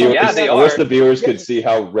wish the viewers could see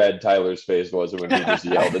how red Tyler's face was when he just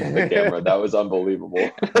yelled into the camera. That was unbelievable.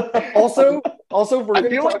 Also, we're I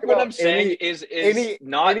feel like what I'm saying is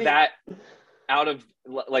not that out of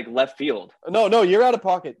like left field. No, you're out of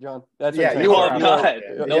pocket, John. That's Yeah, okay. you are I'm not. not.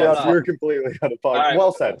 Yeah, No, yes, I'm not. you're completely out of pocket. All right.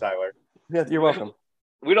 Well said, Tyler. Yeah, you're welcome.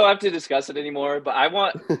 We don't have to discuss it anymore, but I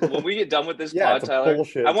want when we get done with this Yeah, pod, it's a Tyler,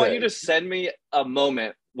 bullshit I want take. you to send me a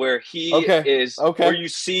moment where he Okay, is okay. where you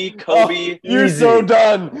see Kobe. You're Easy. so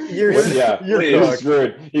done. You're Yeah, you're please. You're cooked.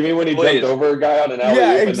 screwed. You mean when he Please. jumped over a guy on an alley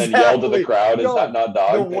Yeah, oop and then yelled to the exactly. crowd, "Is No, that not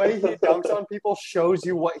dog?" The way he dunks on people shows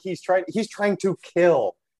you what he's trying. He's trying to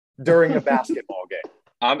kill during a basketball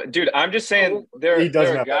game. Dude, I'm just saying He doesn't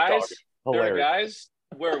there are have that dog. guys there are Hilarious.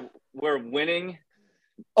 guys where winning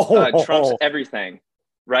Oh, trumps everything,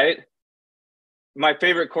 right? My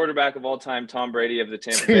favorite quarterback of all time, Tom Brady of the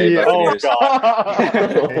Tampa Bay Oh Buccaneers. God!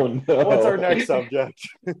 Oh, no. What's our next subject?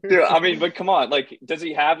 Dude, I mean, but come on, like, does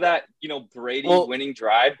he have that, Brady winning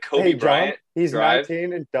drive? Kobe Hey, John, Bryant he's drive?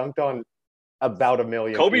 19 and dunked on about a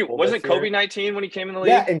million. Kobe people wasn't this year. Kobe 19 when he came in the league?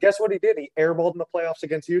 Yeah, and guess what he did? He airballed in the playoffs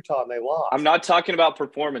against Utah, and they lost. I'm not talking about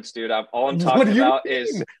performance, dude. All I'm What talking do you about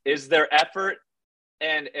mean? is their effort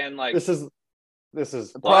and like This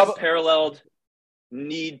is unparalleled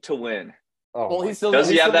need to win. Oh, Well, my- still Does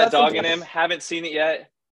he still have that got some- dog in him? Haven't seen it yet.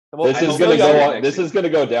 Well, This I is hope going to he'll go see it on. next This year. is going to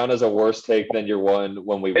go down as a worse take than your one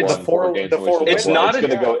when we It's won four- 4 games. the in which four you wins. won. It's It's going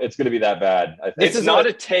to not go. It's going to be that bad. I think. This It's is not a-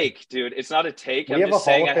 a take, dude. It's not a take. we I'm have a just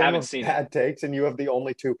Hall saying of I Fame haven't of seen bad takes, and you have the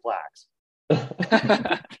only 2 plaques.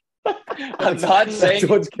 it. I'm not That's saying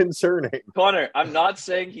what's concerning. Connor, I'm not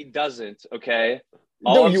saying he doesn't, okay?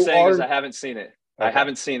 No, All I'm you saying is are- I haven't seen it. I Okay.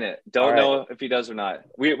 haven't seen it. Don't All right. know if he does or not.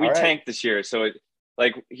 We All right. tanked this year, so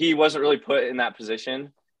he wasn't really put in that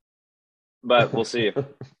position. But we'll see.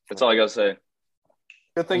 That's all I gotta say.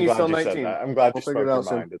 Good thing I'm he's glad still you said 19. that. I'm glad We'll you figure spoke it your out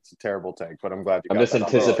soon. mind. It's a terrible take, but I'm glad you I'm got just that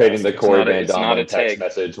on the anticipating the podcast. Corey not a- Van it's not a Domen text take.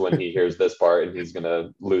 message when he hears this part, and he's going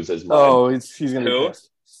to lose his mind. Oh, he's going to be Who? pissed.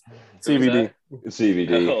 Who was CBD.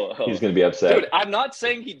 CVD. Oh. He's going to be upset. Dude, I'm not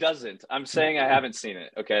saying he doesn't. I'm saying I haven't seen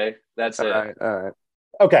it, okay? That's it. All right.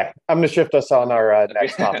 Okay, I'm going to shift us on our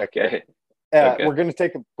next topic. Okay. Okay. We're going to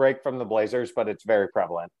take a break from the Blazers, but it's very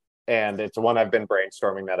prevalent, and it's one I've been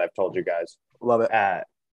brainstorming that I've told you guys. Love it.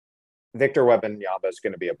 Victor Wembanyama is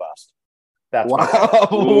going to be a bust. That's Wow.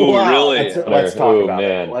 Ooh, really? Let's talk Ooh, about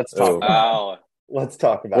man. it. Let's talk Ooh. about Wow. it. Let's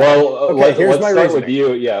talk about it. Well, Okay, here's let's my start reasoning. with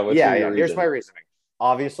you. Yeah, what's your Here's reason? my reasoning.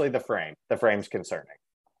 Obviously, the frame. The frame's concerning.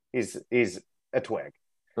 He's a twig.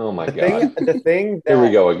 Oh my The god! thing that Here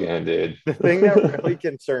we go again, dude. The thing that really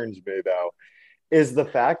concerns me, though, is the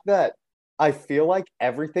fact that I feel like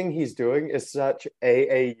everything he's doing is such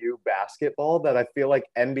AAU basketball that I feel like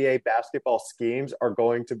NBA basketball schemes are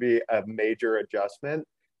going to be a major adjustment.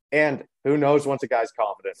 And who knows once a guy's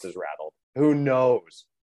confidence is rattled? Who knows?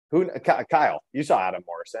 Kyle, you saw Adam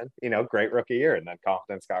Morrison, great rookie year, and then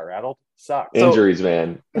confidence got rattled. Sucks. Injuries,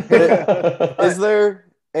 man. Is there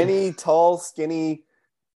any tall, skinny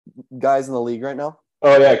guys in the league right now?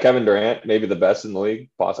 Oh yeah, Kevin Durant, maybe the best in the league,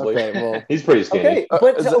 possibly. Okay, well, He's pretty skinny. Okay,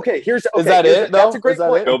 but Is here's that here's- it, That's though? a great Is that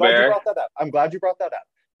point. it? I'm glad you brought that up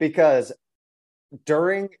because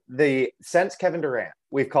since Kevin Durant,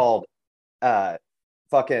 we've called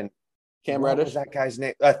fucking Cam what Reddish. was that guy's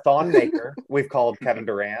name? Thon Maker. We've called Kevin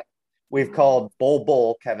Durant. We've called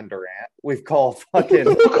Bull Kevin Durant. We've called fucking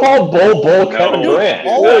Who called Bull Kevin No. Durant?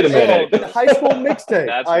 all Wait a of minute. them. High school mixtape.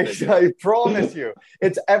 That's I ridiculous. promise you,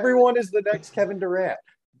 it's everyone is the next Kevin Durant.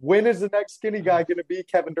 When is the next skinny guy going to be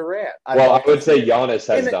Kevin Durant? Well, I would say Giannis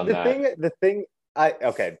has And done that.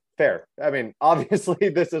 okay, fair. I mean, obviously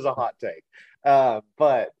this is a hot take.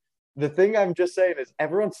 But the thing I'm just saying is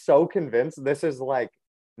everyone's so convinced this is like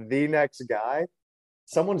the next guy.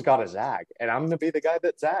 Someone's got to zag, and I'm going to be the guy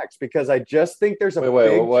that zags because I just think there's a Wait,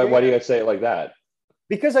 big why do you chance. guys say it like that?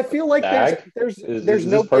 Because I feel like Zag? there's Is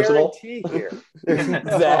no this personal? guarantee here. There's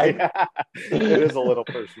Zag. It is a little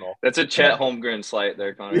personal. That's a Chet Holmgren slight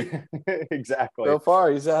there, Connor. Exactly. So far,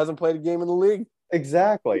 he hasn't played a game in the league.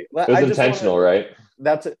 Exactly. It was intentional, right?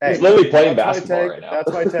 That's it. He's literally playing that's my basketball take. right now.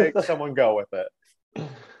 That's my take. Someone go with it.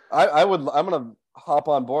 I'm gonna hop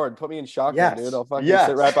on board. Put me in shotgun, Yes. dude. I'll fucking Yes.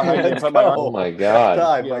 sit right behind you and Let's put my go. arm. Oh my god!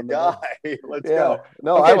 Time, Yeah, my no. guy. Let's Yeah. go.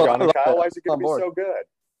 No, Okay, I will. John and Kyle, why is it going on to be board. so good?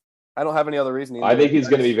 I don't have any other reason. I think he's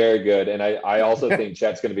going to be very good, and I also think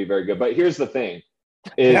Chet's going to be very good. But here's the thing: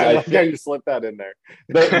 is Yeah, I I like how think you slipped that in there.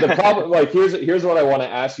 the problem. Like here's what I want to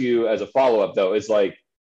ask you as a follow up though: is like,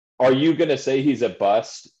 are you going to say he's a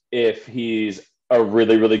bust if he's a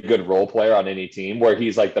really really good role player on any team, where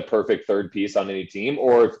he's like the perfect third piece on any team,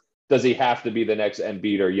 or does he have to be the next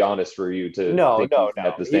Embiid or Giannis for you to? No. think he's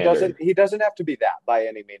at the He standard? doesn't have to be that by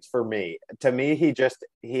any means for me. To me,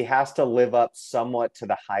 he has to live up somewhat to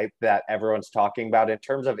the hype that everyone's talking about in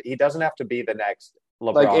terms of he doesn't have to be the next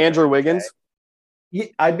LeBron. like Andrew Wiggins.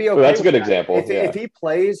 I'd be okay. That's a with good that. example. If he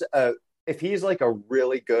plays if he's like a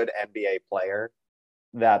really good NBA player,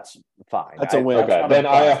 that's fine. That's a win. Okay, then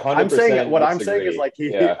I 100% I'm saying what I'm saying disagree. is like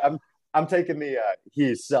Yeah. I'm taking the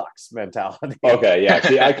he sucks mentality. Okay, yeah.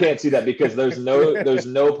 See, I can't see that because there's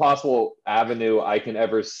no possible avenue I can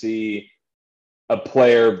ever see a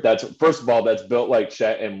player that's, first of all, that's built like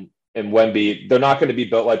Chet and Wemby. They're not going to be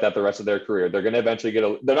built like that the rest of their career. They're going to eventually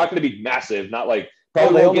they're not going to be massive, not like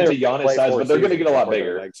probably won't get to Giannis size, but they're going to get a lot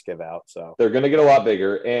bigger. Legs give out, so they're going to get a lot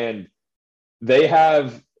bigger, and they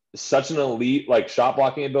have such an elite like shot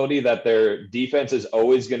blocking ability that their defense is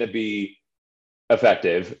always going to be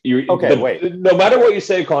effective. Wait. No matter what you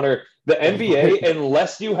say, Connor, the NBA,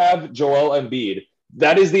 unless you have Joel Embiid,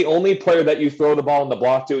 that is the only player that you throw the ball in the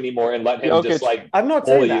block to anymore and let him Jokic. just like. I'm not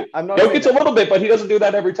saying that. I'm not. Jokic a little bit, but he doesn't do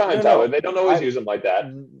that every time, No. Tyler. They don't always use him like that.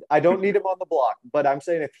 I don't need him on the block, but I'm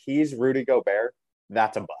saying if he's Rudy Gobert,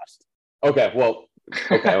 that's a bust. Okay, well,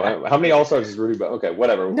 how many All Stars is Rudy? Okay,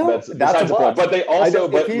 whatever. No, that's besides the point. But they also,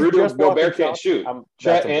 but Rudy Gobert can't shoot.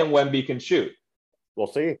 Chet and Wemby can shoot. We'll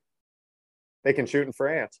see. They can shoot in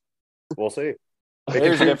France. We'll see. They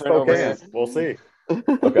There's can shoot in different over Spokane. here. We'll see.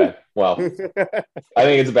 Okay, well, I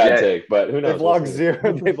think it's a bad take, but who knows? They've logged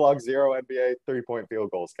zero. They've logged 0 NBA 3-point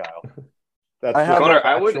field goals, Kyle. That's Connor,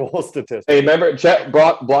 actual statistic. Hey, remember Chet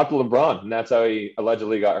blocked LeBron, and that's how he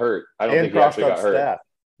allegedly got hurt. I don't think he actually got hurt.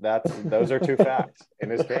 Those are two facts in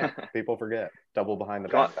his camp. People forget. Double behind the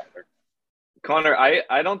back. Connor,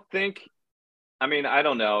 I don't think. I mean, I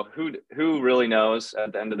don't know who really knows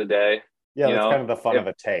at the end of the day. Yeah, that's kind of the fun of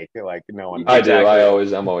a take. Like no one. I do.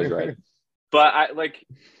 I'm always right. But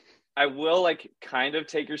I will kind of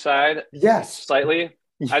take your side. Yes, slightly.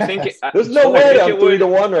 Yes. I think there's no way I'm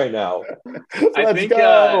 3-1 right now. I think.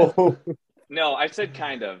 Go. No, I said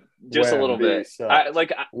kind of, just a little bit.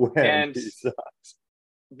 Wemby sucks.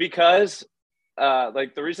 Because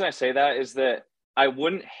the reason I say that is that I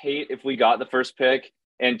wouldn't hate if we got the first pick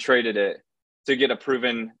and traded it to get a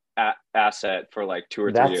proven asset for 2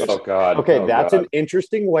 or 3 years. Oh God. Okay, that's an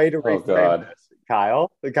interesting way to reframe this.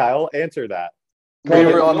 Kyle, answer that. We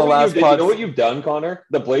were on the last pod. pod. You know what you've done, Connor?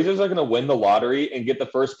 The Blazers are going to win the lottery and get the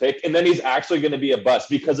first pick, and then he's actually going to be a bust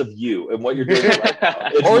because of you and what you're doing right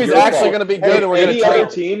now. Or he's actually going to be good, and we're going Any to other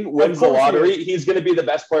team wins the lottery, he's going to be the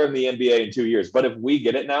best player in the NBA in 2 years. But if we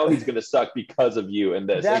get it now, he's going to suck because of you and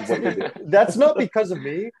this. That's not because of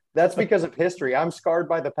me. That's because of history. I'm scarred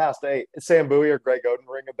by the past. Hey, Sam Bowie or Greg Oden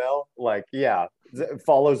ring a bell? Yeah, it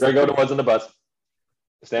follows. Greg Oden wasn't a bust.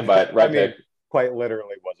 Stand by it. Right pick. Quite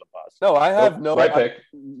literally was a bust. No, I have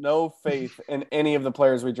no faith in any of the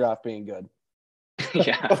players we draft being good.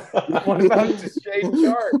 Yeah. What about Shane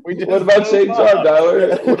Sharp? What about Shane Sharp,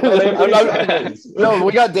 Tyler? No,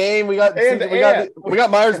 we got Dame. We got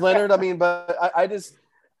Myers Leonard. I mean, but I just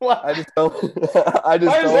don't.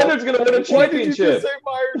 Myers Leonard's going to win a championship. Why did you just say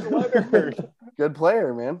Myers Leonard? Good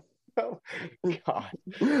player, man. Oh, God.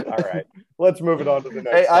 All right. Let's move it on to the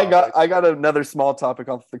next. Hey, I got another small topic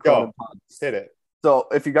off the Cronin pod. Hit it. So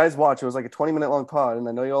if you guys watch, it was like a 20-minute long pod, and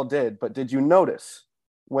I know you all did, but did you notice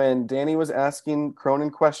when Danny was asking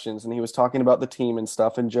Cronin questions and he was talking about the team and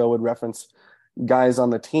stuff, and Joe would reference guys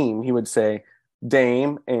on the team, he would say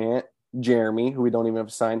Dame, Ant, Jeremy, who we don't even have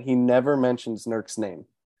to sign. He never mentions Nurk's name.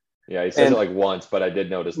 Yeah, he said it once, but I did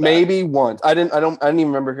notice that. Maybe once. I didn't even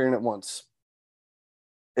remember hearing it once.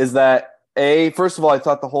 Is that first of all, I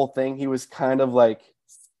thought the whole thing, he was kind of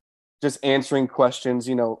just answering questions,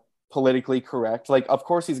 politically correct. Of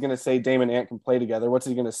course he's going to say Dame and Ant can play together. What's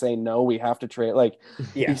he going to say? No, we have to trade.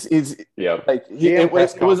 Yeah.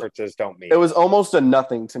 Conferences don't mean. It was almost a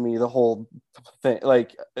nothing to me, the whole thing.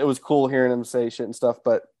 It was cool hearing him say shit and stuff,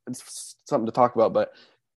 but it's something to talk about. But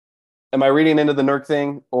am I reading into the Nurk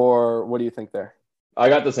thing, or what do you think there? I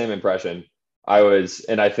got the same impression.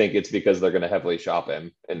 And I think it's because they're going to heavily shop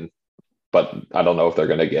him, but I don't know if they're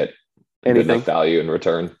going to get enough value in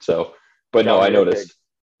return. So, but John, no, I noticed.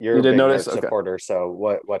 You're a big Nurk supporter. So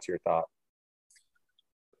what's your thought?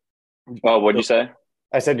 Oh, what'd you say?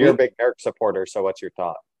 I said you're a big Nurk supporter. So what's your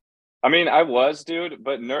thought? I mean, I was, dude,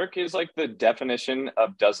 but Nurk is the definition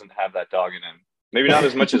of doesn't have that dog in him. Maybe not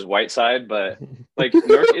as much as Whiteside, but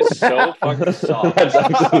Nurk is so fucking soft. That's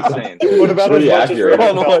insane. What about as much accurate as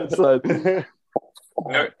on the Whiteside?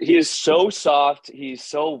 He is so soft. He's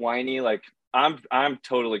so whiny. I'm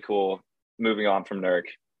totally cool moving on from Nurk.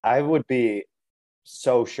 I would be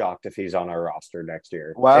so shocked if he's on our roster next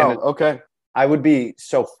year. Wow. Okay. I would be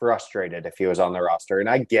so frustrated if he was on the roster. And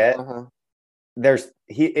I get in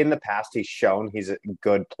the past he's shown he's a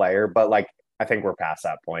good player, but I think we're past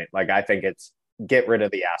that point. I think it's get rid of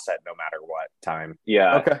the asset no matter what time.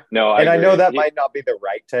 Yeah. Okay. No, I know that might not be the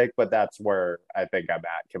right take, but that's where I think I'm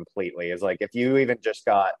at completely. Is if you even just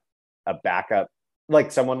got a backup,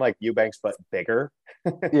 like someone like Eubanks, but bigger.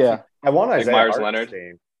 Yeah. I want Like Isaiah Myers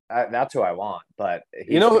Hartenstein. That's who I want, but he's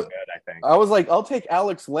You know, too good, I think. I was like, I'll take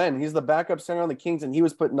Alex Len. He's the backup center on the Kings, and he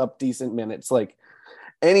was putting up decent minutes. Like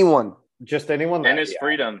anyone. Just anyone that Ennis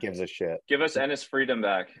Freedom gives a shit. Give us Ennis Freedom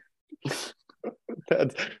back.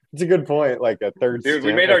 That's a good point. Like a third Dude, we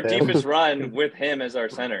stint made our with him. deepest run with him as our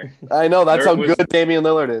center. I know that's how Nurk was- good Damian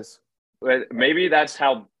Lillard is. But maybe that's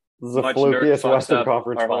how This is the much Nurk flukiest fucks Western up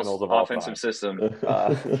Conference our whole Finals of all offensive time. system.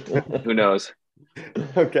 Uh, Who knows?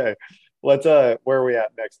 okay, let's where are we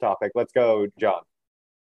at next topic? Let's go, John.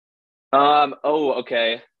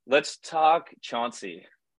 Okay. Let's talk Chauncey.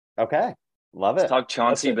 Okay, love it. Let's talk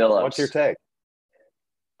Chauncey What's Billups. What's your take?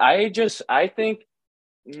 I think,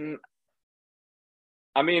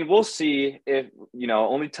 I mean, we'll see if,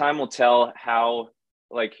 only time will tell how,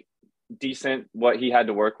 like, decent what he had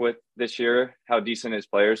to work with this year, how decent his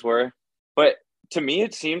players were. But to me,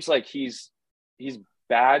 it seems like he's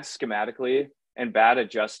bad schematically and bad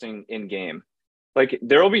adjusting in game. Like,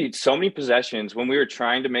 there will be so many possessions when we were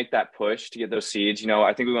trying to make that push to get those seeds.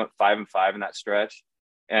 I think we went 5-5 in that stretch,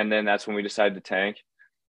 and then that's when we decided to tank.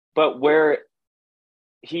 But where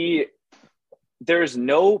there's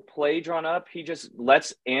no play drawn up, he just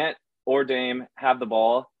lets Ant or Dame have the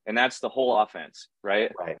ball, and that's the whole offense,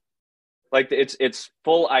 right? Right. Like, it's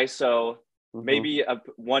full ISO, Mhm. maybe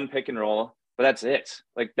one pick and roll, but that's it.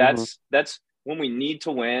 Like, that's when we need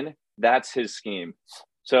to win. That's his scheme.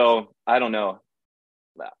 So I don't know.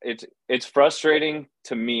 It's frustrating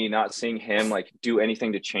to me not seeing him like do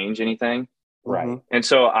anything to change anything. Right. Mhm. And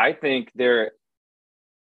so I think there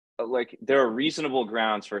are reasonable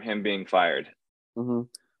grounds for him being fired. Mhm.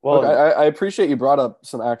 Well, Look, I appreciate you brought up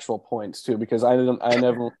some actual points too, because I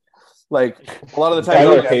never like a lot of the time.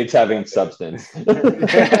 Tyler hates having substance. like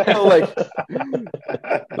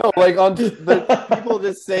on the people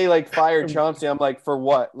just say like fire Chauncey. I'm like, for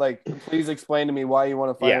what? Like, please explain to me why you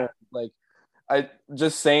want to fire Yeah. him. Like, I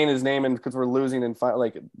just saying his name and because we're losing and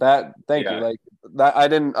like that. Thank you. Like that. I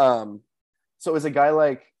didn't. So is a guy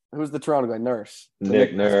like who's the Toronto guy? Nurse.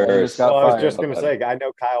 Nick Nurse. I was fired. just going to say, I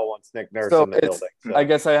know Kyle wants Nick Nurse So in the building. So. I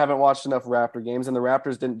guess I haven't watched enough Raptor games, and the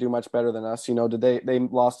Raptors didn't do much better than us. Did they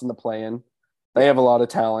lost in the play-in? They have a lot of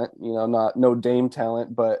talent. Not no Dame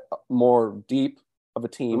talent, but more deep of a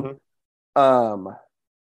team. Mm-hmm.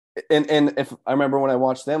 And if I remember when I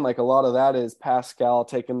watched them, like a lot of that is Pascal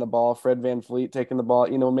taking the ball, Fred VanVleet taking the ball.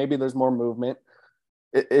 Maybe there's more movement.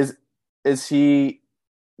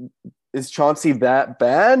 Is Chauncey that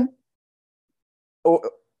bad?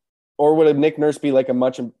 Or would a Nick Nurse be like a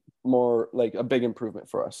much more like a big improvement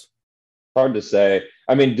for us? Hard to say.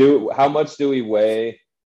 I mean, how much do we weigh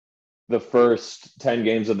the first 10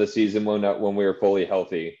 games of the season when we were fully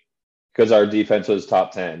healthy? Because our defense was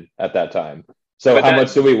top 10 at that time. So how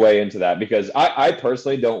much do we weigh into that? Because I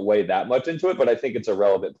personally don't weigh that much into it, but I think it's a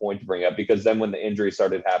relevant point to bring up because then when the injury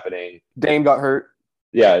started happening, Dame got hurt.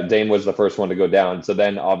 Yeah, Dame was the first one to go down. So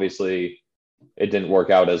then obviously it didn't work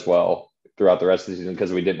out as well throughout the rest of the season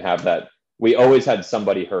because we didn't have that. We always had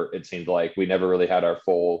somebody hurt, it seemed like. We never really had our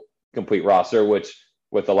full, complete roster, which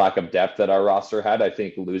with the lack of depth that our roster had, I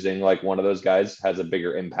think losing like one of those guys has a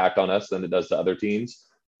bigger impact on us than it does to other teams.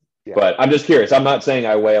 Yeah. But I'm just curious. I'm not saying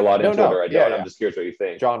I weigh a lot into it or I don't. I'm just curious what you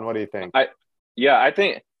think. John, what do you think? I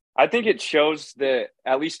think it shows that,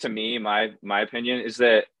 at least to me, my opinion is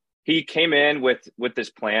that he came in with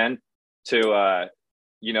this plan to,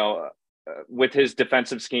 with his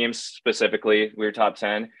defensive schemes specifically, we were top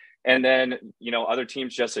 10. And then, other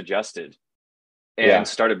teams just adjusted and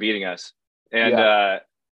started beating us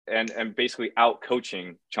and basically out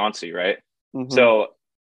coaching Chauncey. Right. Mm-hmm. So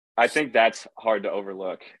I think that's hard to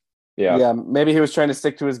overlook. Yeah. Maybe he was trying to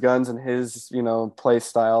stick to his guns and his, play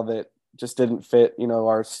style that just didn't fit,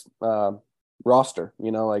 our roster,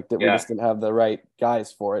 like that we just didn't have the right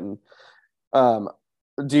guys for it. And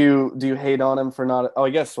do you hate on him for not? Oh, I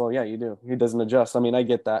guess. Well, yeah, you do. He doesn't adjust. I mean, I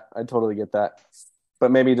get that. I totally get that. But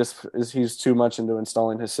maybe he's too much into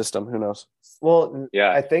installing his system. Who knows? Well,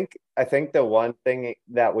 yeah. I think the one thing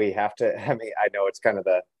that we have to. I mean, I know it's kind of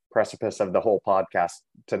the precipice of the whole podcast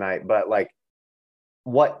tonight, but like,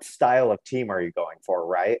 what style of team are you going for?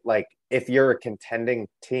 Right? Like, if you're a contending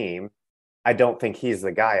team, I don't think he's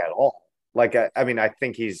the guy at all. Like, I mean, I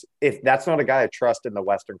think if that's not a guy I trust in the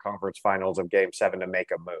Western Conference Finals of Game 7 to make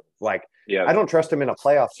a move. Like, I don't trust him in a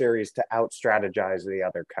playoff series to out-strategize the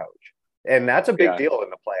other coach. And that's a big deal in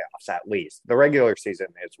the playoffs, at least. The regular season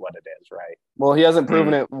is what it is, right? Well, he hasn't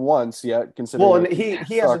proven it once yet, considering. Well, and he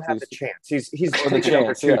hasn't had the chance. He's taken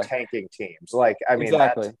over two tanking teams. Like, I mean,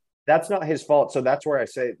 that's not his fault. So that's where I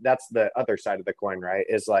say that's the other side of the coin, right?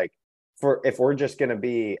 Is like, if we're just going to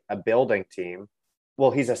be a building team,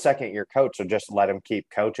 well, he's a second-year coach, so just let him keep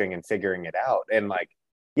coaching and figuring it out. And, like,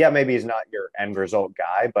 yeah, maybe he's not your end result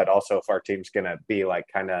guy, but also if our team's going to be, like,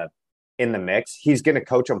 kind of in the mix, he's going to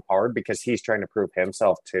coach them hard because he's trying to prove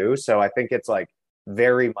himself too. So I think it's, like,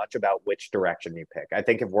 very much about which direction you pick. I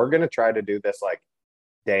think if we're going to try to do this, like,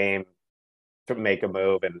 Dame to make a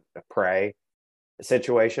move and pray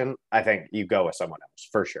situation, I think you go with someone else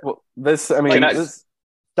for sure. Well, this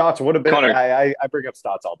Stotts would have been. Connor. I bring up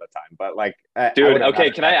Stotts all the time, but like, dude,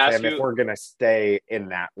 okay. Can I ask you if we're gonna stay in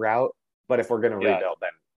that route? But if we're gonna rebuild,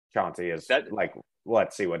 then Chauncey is like,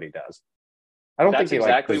 let's see what he does. I don't think that's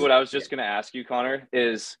exactly what I was just gonna ask you, Connor.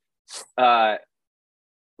 Is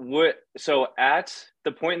so at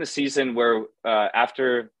the point in the season where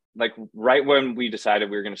after, like, right when we decided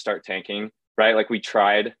we were going to start tanking, right? Like, we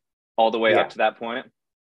tried all the way up to that point.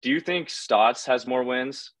 Do you think Stotts has more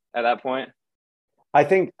wins at that point? I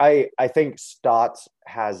think Stotts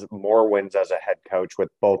has more wins as a head coach with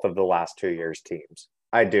both of the last 2 years' teams.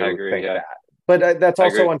 I agree, think that, but that's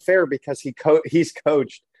also unfair because he's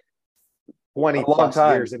coached 20 plus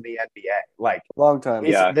years in the NBA, like long time.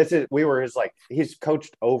 He's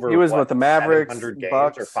coached over. He was with the Mavericks, 700 games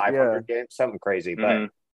Bucks, or 500 games, something crazy. Mm-hmm.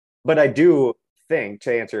 But I do think,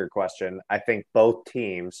 to answer your question, I think both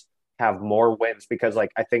teams have more wins because,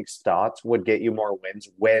 like, I think Stotts would get you more wins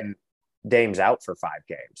when Dame's out for 5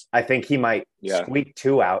 games. I think he might squeak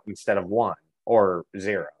 2 out instead of 1 or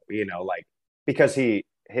 0, like, because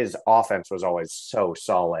his offense was always so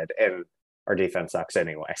solid and our defense sucks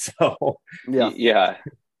anyway. So yeah.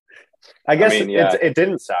 I guess it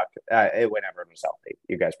didn't suck when everyone was healthy.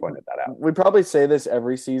 You guys pointed that out. We probably say this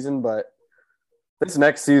every season, but this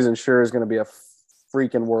next season sure is going to be a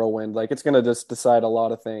freaking whirlwind. Like, it's going to just decide a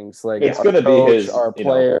lot of things. Like, it's going to be our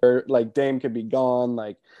player. Like, Dame could be gone.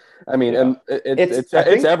 Like, I mean, and it's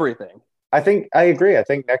everything. I think I agree. I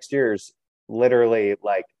think next year's literally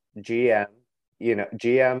like GM,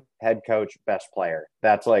 GM, head coach, best player.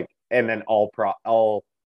 That's like, and then all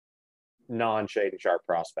non-shade and sharp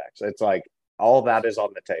prospects. It's like all that is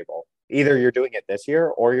on the table. Either you're doing it this year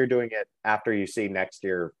or you're doing it after you see next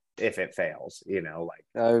year if it fails. Like,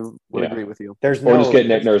 I would agree with you. Just get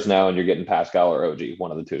Nick Nurse now and you're getting Pascal or OG.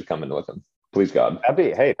 One of the two is coming with him. Please God. That'd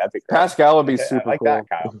be great. Pascal would be super I like cool. that,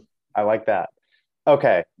 Kyle. I like that.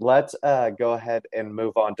 Okay, let's go ahead and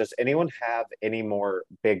move on. Does anyone have any more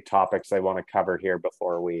big topics they want to cover here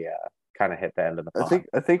before we kind of hit the end of the pod?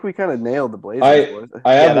 I think we kind of nailed the Blazers.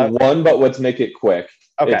 I have one, but let's make it quick.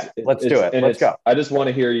 Okay, let's do it. Let's go. I just want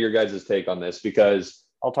to hear your guys' take on this because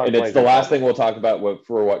it's the last thing we'll talk about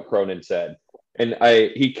for what Cronin said. And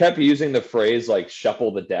he kept using the phrase like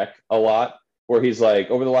shuffle the deck a lot, where he's like,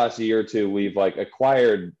 over the last year or two, we've like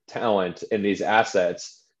acquired talent in these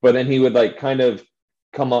assets, but then he would like kind of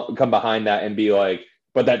come behind that and be like,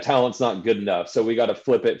 but that talent's not good enough. So we got to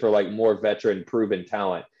flip it for like more veteran proven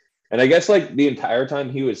talent. And I guess like the entire time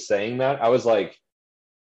he was saying that, I was like,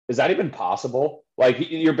 is that even possible?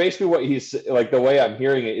 Like, you're basically what he's like, the way I'm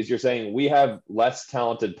hearing it is you're saying we have less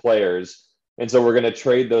talented players. And so we're going to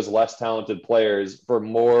trade those less talented players for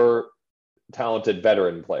more talented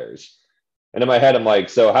veteran players. And in my head, I'm like,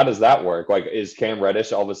 so how does that work? Like, is Cam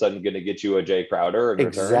Reddish all of a sudden going to get you a Jay Crowder in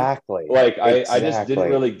return? Exactly. Like, I just didn't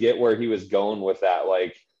really get where he was going with that.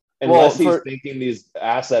 Like, unless he's thinking these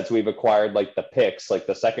assets we've acquired, like the picks, like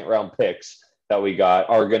the second round picks that we got,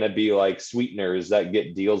 are going to be like sweeteners that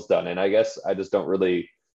get deals done. And I guess I just don't really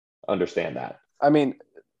understand that. I mean,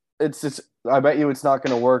 I bet you it's not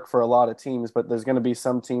going to work for a lot of teams, but there's going to be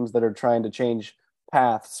some teams that are trying to change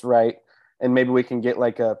paths, right? And maybe we can get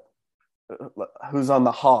like who's on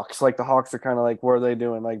the Hawks. Like, the Hawks are kind of like, what are they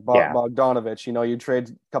doing? Like Bogdanovich, you trade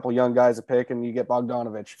a couple young guys a pick and you get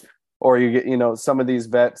Bogdanovich. Or you get, some of these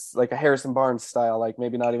vets, like a Harrison Barnes style, like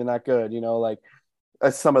maybe not even that good, like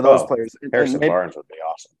some of those players. Harrison Barnes would be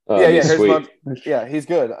awesome. Harrison Barnes, he's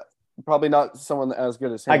good. Probably not someone as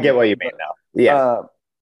good as him. I get what you mean now. Yeah.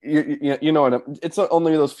 You know what? It's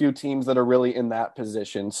only those few teams that are really in that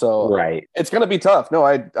position. So right. It's going to be tough. No,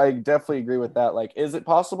 I definitely agree with that. Like, is it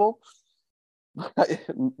possible?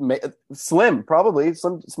 Slim, probably.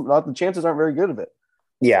 Not the chances aren't very good of it.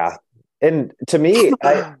 Yeah. And to me,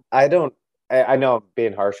 I know I'm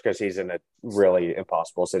being harsh because he's in a really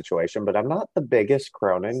impossible situation, but I'm not the biggest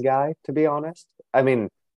Cronin guy, to be honest. I mean,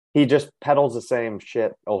 he just peddles the same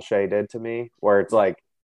shit O'Shea did to me, where it's like,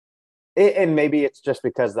 and maybe it's just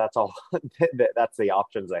because that's all, that's the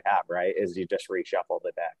options they have, right? Is you just reshuffle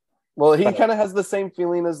the deck. Well, he kind of has the same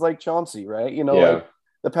feeling as like Chauncey, right? Like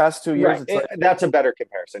the past 2 years. Right. It's that's a better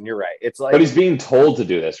comparison. You're right. It's like, but he's being told to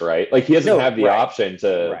do this, right? Like, he doesn't have the option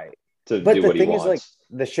to. Right. To but do the what he thing wants. is, like,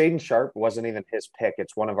 the Shaden Sharp wasn't even his pick.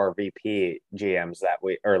 It's one of our VP GMs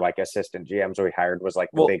assistant GMs we hired was like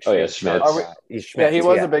the big Schmitz. Sharp guy. He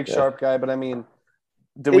was a big Sharp guy, but I mean,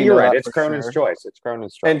 you're right. It's Cronin's choice. It's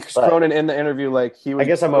Cronin's choice. And Cronin in the interview, like he was. I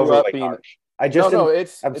guess I'm overly harsh. I'm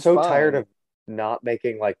so fine. tired of not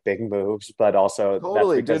making like big moves, but also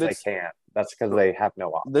that's because they can't. That's because they have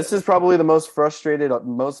no option. This is probably the most frustrated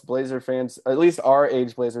most Blazer fans, at least our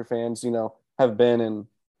age Blazer fans, have been in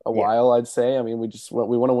a while, I'd say. I mean, we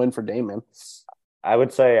want to win for Dame, man. I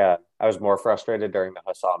would say I was more frustrated during the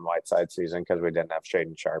Hassan Whiteside season because we didn't have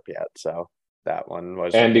Shaden Sharp yet. So that one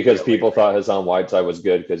was. And because people thought Hassan Whiteside was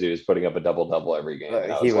good because he was putting up a double-double every game.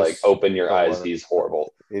 And I was like, open your eyes. Worst. He's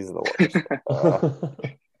horrible. He's the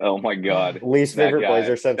worst. Oh, my God. Least favorite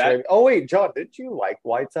Blazer since. Oh, wait, John, did you like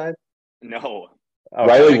Whiteside? No. Okay.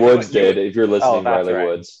 Riley Woods did. If you're listening, Riley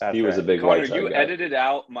Woods. He was a big Connor, Whiteside you guy. edited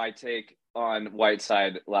out my take on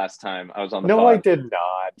Whiteside last time I was on the pod. pod. I did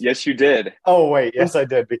not. Yes, you did. Oh, wait. Yes, I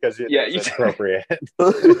did because it was inappropriate.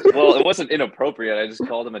 Well, it wasn't inappropriate. I just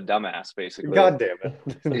called him a dumbass, basically. God damn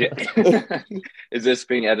it. Yeah. Is this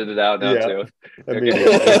being edited out now, too?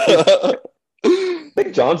 Okay. I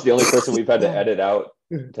think John's the only person we've had to edit out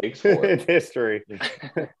takes for in history.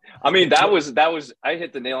 I mean, that was I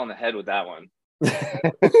hit the nail on the head with that one.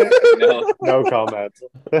 No comments.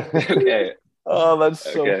 Okay. Oh, that's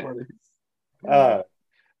so funny.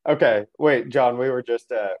 Okay. Wait, John, we were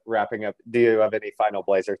just wrapping up. Do you have any final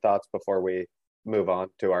Blazer thoughts before we move on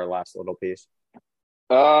to our last little piece?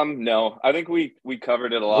 No. I think we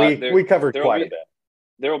covered it a lot. We covered quite a bit.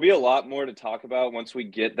 There will be a lot more to talk about once we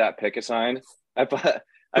get that pick assigned. I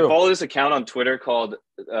follow this account on Twitter called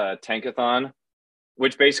Tankathon,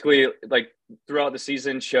 which basically like throughout the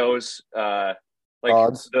season shows like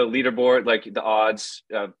odds. The leaderboard, like the odds,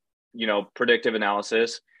 predictive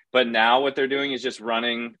analysis. But now what they're doing is just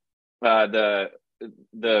running the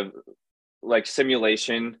like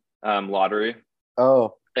simulation lottery.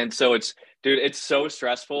 Oh, and so it's so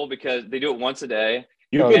stressful because they do it once a day.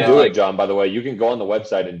 You can do it, John, by the way. You can go on the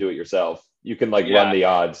website and do it yourself. You can run the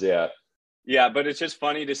odds. Yeah. Yeah, but it's just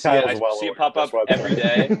funny to see it. I see it pop up every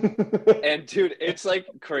day. And dude, it's like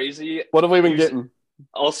crazy. What have we been getting?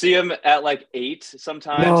 I'll see him at like 8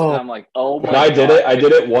 sometimes, and I'm like, oh my God. I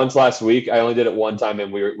did it once last week. I only did it one time,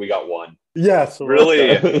 and we got one. Yes,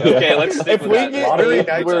 really. Okay, let's stick with that. Lottery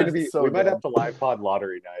night's we might have to live pod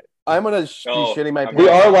lottery night. I'm gonna be shitting my pants. We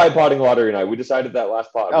are live podding lottery night. We decided that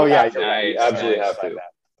last pod. Oh yeah, we absolutely have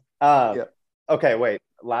to. Okay, wait.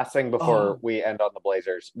 Last thing before we end on the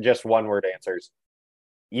Blazers, just one word answers.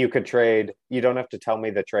 You could trade. You don't have to tell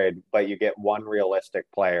me the trade, but you get one realistic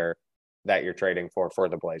player that you're trading for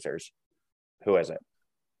the Blazers. Who is it?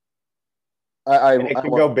 It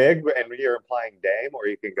can go big, and you're implying Dame, or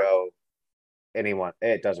you can go anyone.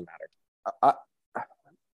 It doesn't matter.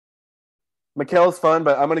 Mikel's fun,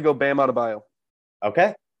 but I'm going to go Bam Adebayo.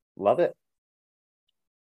 Okay. Love it.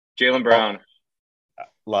 Jaylen Brown.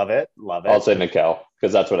 Love it. I'll say Mikel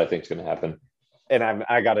because that's what I think is going to happen. And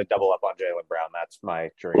I got to double up on Jaylen Brown. That's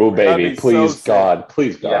my dream. Oh, baby. Please, God.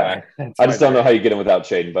 Please, God. Yeah, I just don't know how you get him without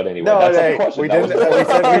Shaden. But anyway, that's the question. We weren't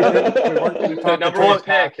going to talk number one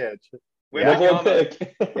package. Number one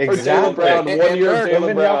pick. Exactly. Brown, 1 year of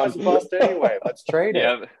Jaylen Brown. Bust anyway. Let's trade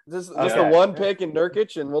it. Just a one pick in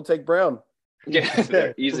Nurkic, and we'll take Brown.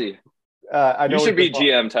 Yeah, easy. You should be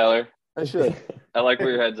GM, Tyler. I should. I like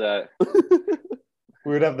where your head's at.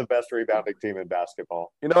 We would have the best rebounding team in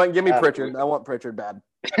basketball. You know what? Give me Pritchard. I want Pritchard bad.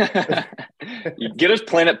 You get us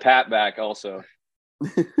Planet Pat back also.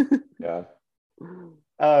 Yeah.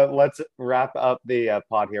 Let's wrap up the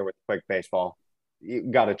pod here with quick baseball. You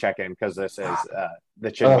got to check in because this is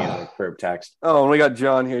the Chin Music group text. Oh, and we got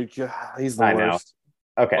John here. He's the worst.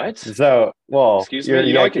 Know. Okay. What? So, excuse me.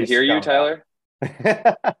 You know I can hear you, Tyler.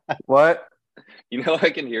 What? You know I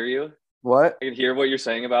can hear you. What? I can hear what you're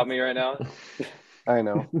saying about me right now. I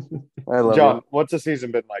know. I love John, you. what's the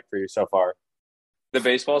season been like for you so far? The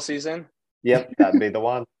baseball season? Yep, that'd be the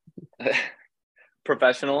one.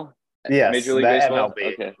 Professional? Yes, Major League Baseball?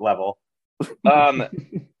 MLB level.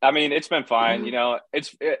 I mean, it's been fine. I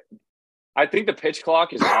think the pitch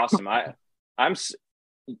clock is awesome. I'm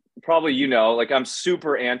probably, I'm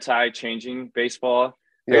super anti-changing baseball.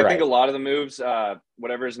 I think a lot of the moves,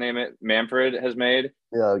 whatever his name is, Manfred has made,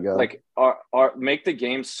 are make the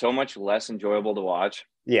game so much less enjoyable to watch.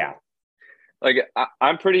 Yeah.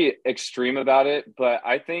 I'm pretty extreme about it, but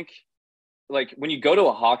I think when you go to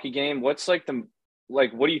a hockey game, what's what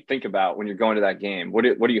do you think about when you're going to that game? What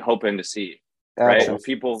are you hoping to see? Actions. Right?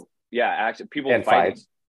 People and fighting. fights.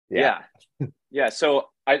 Yeah. So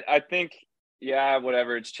I think,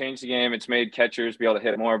 whatever. It's changed the game. It's made catchers be able to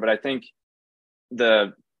hit more, but I think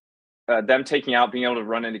the them taking out, being able to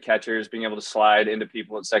run into catchers, being able to slide into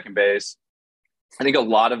people at second base. I think a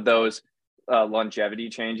lot of those longevity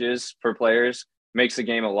changes for players makes the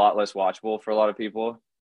game a lot less watchable for a lot of people.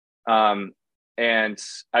 And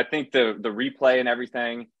I think the replay and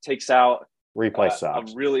everything takes out Replay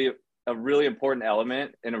sucks. a really important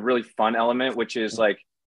element and a really fun element, which is like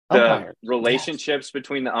the relationships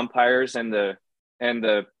between the umpires and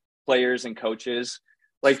the players and coaches.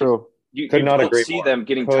 Like True. you Could not don't agree see more. them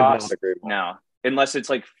getting Could not tossed agree more. now, unless it's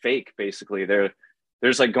like fake. Basically, they're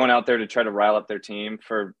just like going out there to try to rile up their team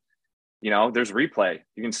for, there's replay.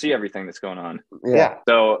 You can see everything that's going on. Yeah.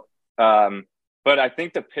 So, but I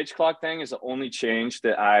think the pitch clock thing is the only change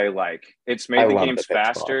that I like. It's made the love games the pitch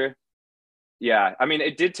faster. Yeah. I mean,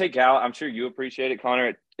 it did take out, I'm sure you appreciate it,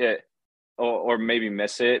 Connor, or maybe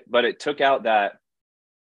miss it, but it took out that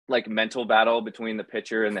like mental battle between the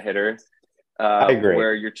pitcher and the hitter. I agree.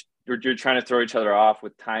 Where you're trying to throw each other off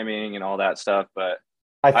with timing and all that stuff. But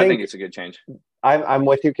I think it's a good change. I'm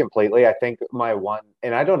with you completely. I think my one,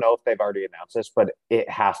 and I don't know if they've already announced this, but it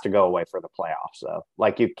has to go away for the playoffs, though.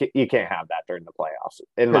 Like you can't have that during the playoffs,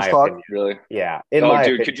 in my opinion. Really? Yeah.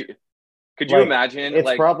 Opinion. Could you imagine?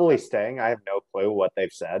 It's probably staying. I have no clue what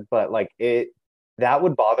they've said, but like that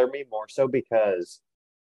would bother me more so because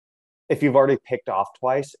if you've already picked off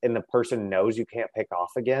twice and the person knows you can't pick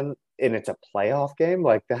off again, and it's a playoff game,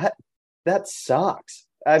 like that sucks.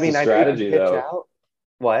 I mean, I strategy pitch though. Out.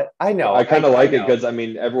 What? I know. I kind of like it because, I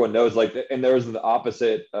mean, everyone knows, like, and there was the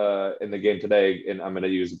opposite in the game today, and I'm going to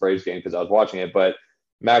use the Braves game because I was watching it, but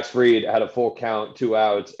Max Fried had a full count, 2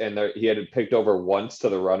 outs, and he had picked over once to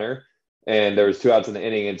the runner, and there was 2 outs in the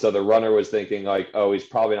inning, and so the runner was thinking, like, oh, he's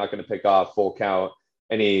probably not going to pick off full count,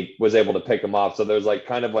 and he was able to pick him off. So there's, like,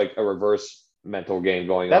 kind of like a reverse mental game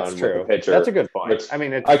going on with the pitcher. That's a good point. I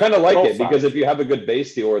mean, I kind of like it because if you have a good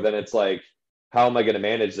base stealer, then it's like, how am I going to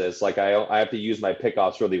manage this? Like, I have to use my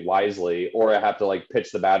pickoffs really wisely, or I have to like pitch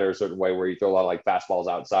the batter a certain way where you throw a lot of like fastballs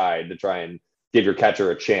outside to try and give your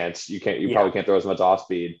catcher a chance. You probably can't throw as much off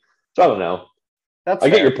speed. So I don't know. I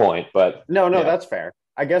get your point, but no, that's fair.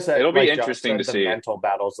 I guess it'll be interesting to see. The mental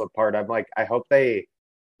battles apart. I'm like, I hope they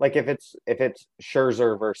like if it's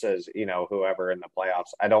Scherzer versus whoever in the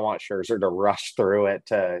playoffs. I don't want Scherzer to rush through it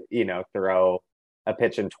to throw a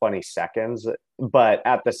pitch in 20 seconds, but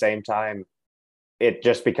at the same time, it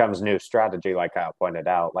just becomes new strategy, like Kyle pointed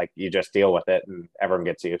out. Like you just deal with it, and everyone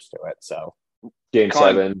gets used to it. So, Game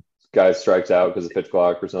 7, guy strikes out because of pitch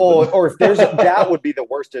clock or something. Or if there's that would be the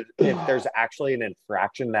worst. If there's actually an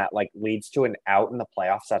infraction that like leads to an out in the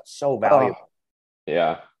playoffs, that's so valuable.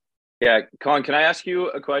 Yeah. Colin, can I ask you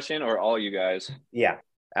a question, or all you guys? Yeah,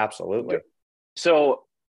 absolutely. So,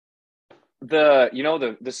 the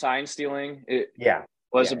sign stealing,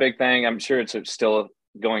 was a big thing. I'm sure it's still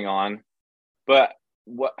going on. But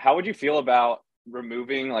how would you feel about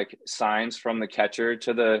removing like signs from the catcher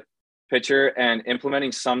to the pitcher and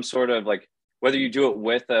implementing some sort of like, whether you do it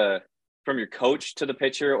with from your coach to the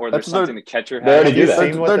pitcher, or there's something the catcher has? They already do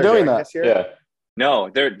that. They're doing that this year? Yeah. No,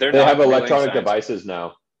 they have electronic devices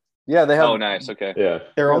now. Yeah, they have. Oh, nice. Okay. Yeah,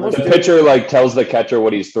 they're almost. The pitcher like tells the catcher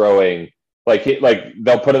what he's throwing. Like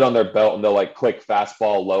they'll put it on their belt and they'll like click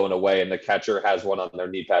fastball low and away, and the catcher has one on their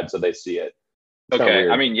knee pad so they see it. Okay,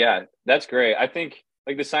 I mean, yeah, that's great. I think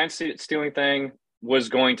like the sign stealing thing was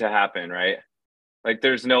going to happen, right? Like,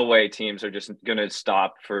 there's no way teams are just going to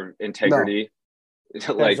stop for integrity.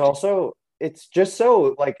 No. There's also, it's just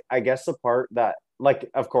so like, I guess the part that like,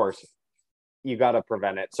 of course, you got to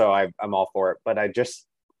prevent it. So I'm all for it. But I just,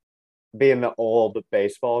 being the old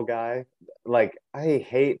baseball guy, like I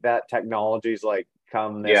hate that technology's like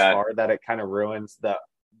come this far that it kind of ruins the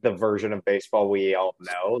version of baseball we all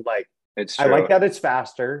know. Like, it's true. I like that it's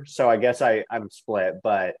faster, so I guess I'm split,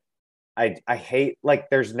 but I hate like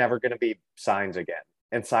there's never going to be signs again,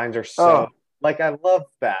 and signs are so like I love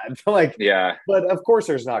that, like but of course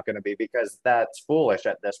there's not going to be because that's foolish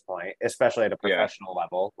at this point, especially at a professional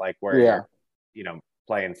level, like where you're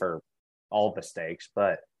playing for all the stakes.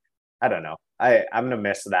 But I don't know, I'm gonna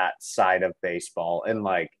miss that side of baseball, and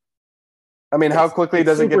like. I mean, how quickly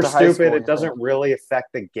does it get to high school? It doesn't really affect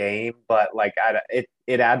the game, but like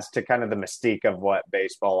it adds to kind of the mystique of what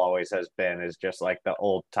baseball always has been, is just like the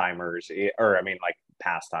old timers, or I mean, like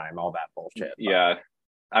pastime, all that bullshit. Yeah,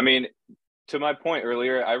 I mean, to my point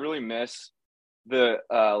earlier, I really miss the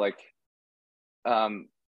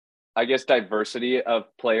I guess diversity of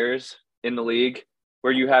players in the league,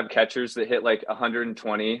 where you have catchers that hit like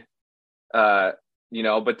 120, but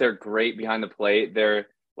they're great behind the plate. They're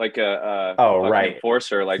like a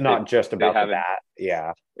enforcer. Like, it's not just about that.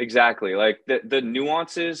 Yeah, exactly. Like the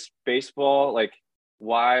nuances baseball, like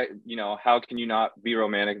why, how can you not be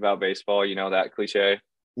romantic about baseball? That cliche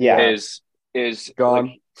is Gone.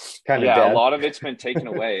 like, Kind of yeah, dead. a lot of it's been taken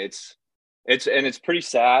away. It's pretty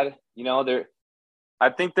sad. I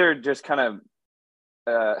think they're just kind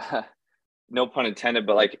of, no pun intended,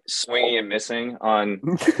 but like swinging and missing on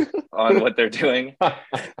what they're doing.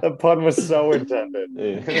 The pun was so intended.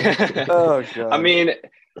 Oh God. I mean,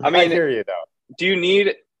 I hear you though.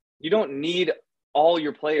 You don't need all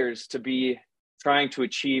your players to be trying to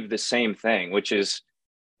achieve the same thing, which is,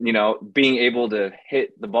 being able to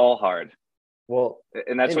hit the ball hard. Well,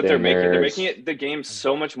 And that's what they're making. They're making the game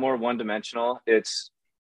so much more one-dimensional.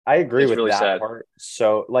 I agree with really that sad. part.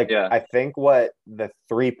 So, I think what the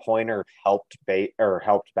 3-pointer helped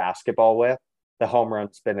basketball with, the home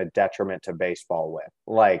run's been a detriment to baseball with.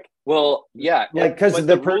 Because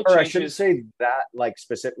I shouldn't say that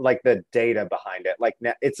specific, the data behind it.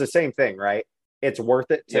 It's the same thing, right? It's worth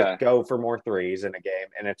it to go for more threes in a game,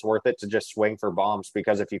 and it's worth it to just swing for bombs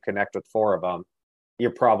because if you connect with 4 of them, you're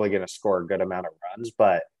probably going to score a good amount of runs.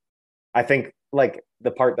 But I think the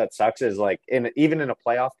part that sucks is even in a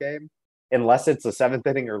playoff game, unless it's the 7th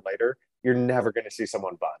inning or later, you're never going to see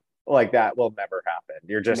someone bunt. That will never happen.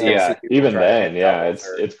 You're just going to see people even try to then, hit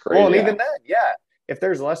it's crazy. Well, and even then, if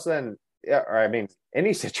there's less than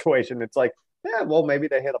any situation, it's maybe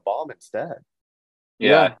they hit a bomb instead.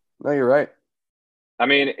 Yeah. No, you're right. I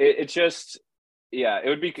mean, it's just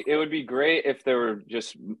it would be great if there were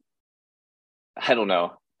just, I don't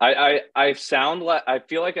know. I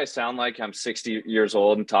feel like I sound like I'm 60 years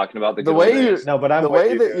old and talking about the way days.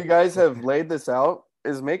 you guys have laid this out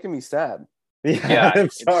is making me sad. Yeah, I'm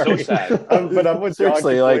it's sorry. so sad. But I'm with John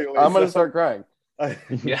Seriously, I'm gonna start crying.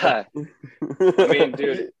 Yeah, I mean,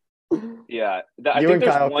 dude. Yeah, I think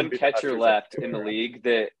there's one catcher left in the league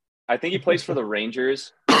that I think he plays for the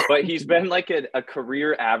Rangers, but he's been a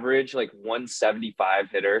career average 175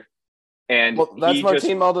 hitter. And that's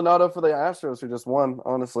Martin Maldonado for the Astros, who just won,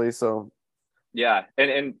 honestly. So, yeah,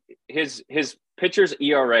 and his pitcher's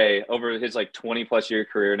ERA over his 20+ year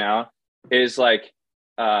career now is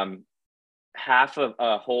half of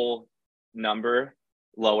a whole number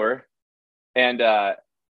lower, and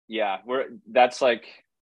that's a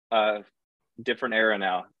different era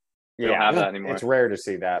now. We don't have that anymore. It's rare to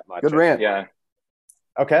see that much. Good rant. Yeah.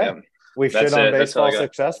 Okay. Yeah. We've shit on baseball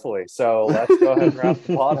successfully, so let's go ahead and wrap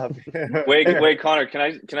the plot up. Wait, Connor,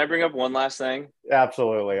 can I bring up one last thing?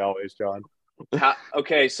 Absolutely, always, John.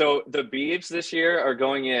 Okay, so the Beavs this year are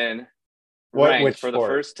going in ranked for the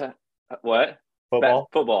first time. What? Football?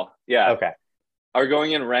 Football, yeah. Okay. Are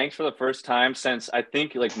going in ranked for the first time since I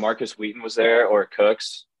think Marcus Wheaton was there or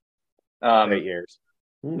Cooks. 8 years.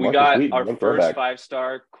 We got our first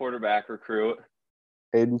 5-star quarterback recruit.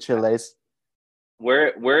 Aiden Chiles.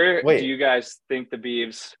 Where do you guys think the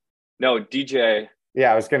Beavs? No, DJ.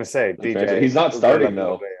 Yeah, I was going to say DJ. He's not starting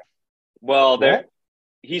though. Well,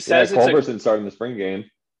 he says Culberson's starting the spring game.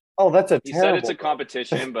 Oh, that's he said it's a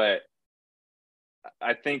competition, but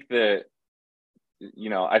I think that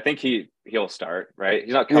I think he'll start, right?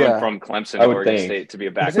 He's not coming from Clemson or Oregon State to be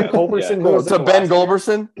a backup. Isn't Culberson Ben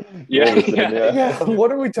Culberson? Yeah.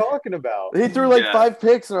 What are we talking about? He threw 5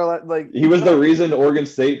 picks or he was the reason Oregon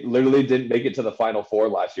State literally didn't make it to the Final Four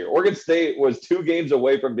last year. Oregon State was 2 games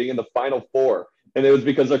away from being in the Final Four, and it was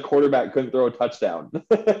because a quarterback couldn't throw a touchdown.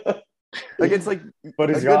 It's but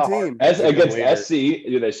a good team. Against SC,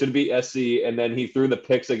 they should be SC, and then he threw the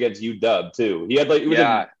picks against UW too. He had he was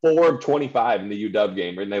in 4 of 25 in the UW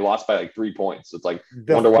game, and they lost by 3 points. It's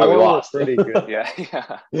wonder why we lost. Pretty good.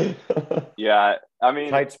 Yeah. I mean,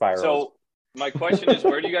 tight spirals. So my question is,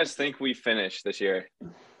 where do you guys think we finish this year?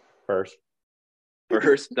 First,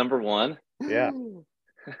 number 1. Yeah.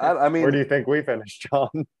 I mean, where do you think we finish,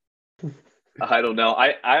 John? I don't know.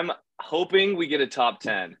 I'm hoping we get a top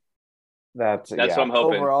 10. That's what I'm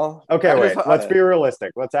hoping. Overall. Okay, wait. Let's be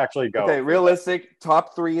realistic. Let's actually go. Okay, realistic.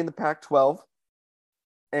 Top 3 in the Pac-12,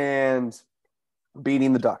 and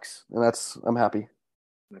beating the Ducks, and I'm happy.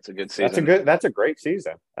 That's a good season. That's a great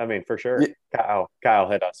season. I mean, for sure. Yeah. Kyle,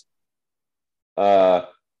 hit us.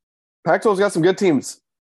 Pac-12's got some good teams.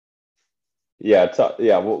 Yeah.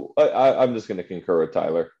 Well, I'm just going to concur with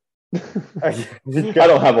Tyler. I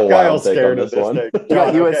don't have a wild take on this one. You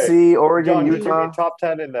got USC, Oregon, John, Utah. Top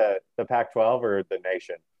 10 in the Pac-12 or the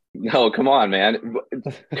nation? No, come on, man.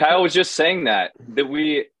 Kyle was just saying that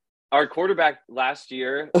our quarterback last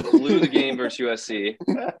year blew the game versus USC.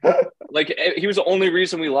 Like he was the only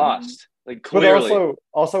reason we lost. Like But clearly.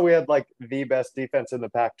 also we had like the best defense in the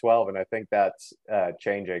Pac-12, and I think that's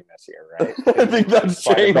changing this year, right? I think that's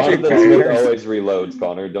Despite changing. Mark Jonathan Smith Ayers. always reloads,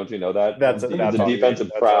 Connor. Don't you know that? That's He's on a me. defensive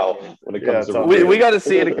That's prowl on me. when it Yeah, comes it's to on me. We got to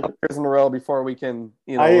see it a couple years in a row before we can,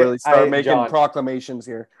 really start making John, proclamations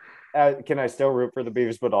here. Can I still root for the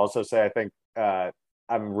Beavs, but also say I think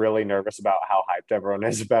I'm really nervous about how hyped everyone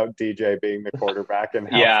is about DJ being the quarterback and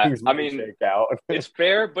how Yeah, things I might mean, shake out. It's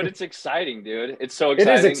fair, but it's exciting, dude. It's so It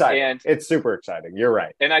exciting. is exciting. And It's super exciting. You're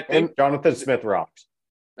right. I think Jonathan Smith rocks.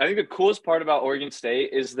 I think the coolest part about Oregon State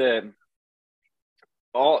is that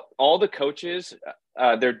all the coaches,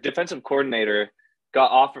 their defensive coordinator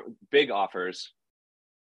got big offers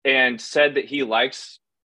and said that he likes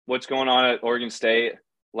what's going on at Oregon State,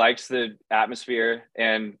 likes the atmosphere,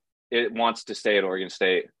 and it wants to stay at Oregon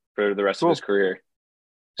State for the rest of his career.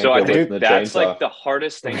 So I think that's like the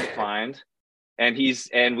hardest thing to find, and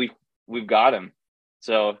we've got him.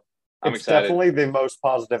 So I'm It's excited. definitely the most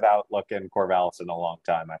positive outlook in Corvallis in a long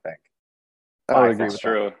time, I think. I would agree That's with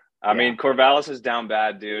true. I mean, Corvallis is down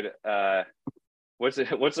bad, dude. What's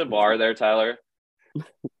the bar there, Tyler?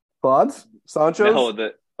 Claude's? Sancho's? No,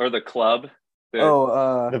 the club.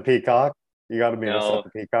 The Peacock. You got to meet us No. at the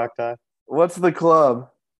Peacock, Ty. What's the club?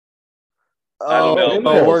 I don't know.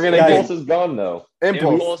 Impulse. We're gonna Guys, Impulse is gone though.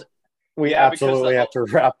 Impulse. We Yeah, because absolutely have to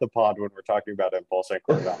wrap the pod when we're talking about Impulse and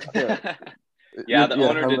Corvallis. Yeah, the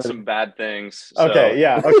owner I'm did ready. some bad things. So.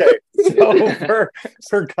 Okay. So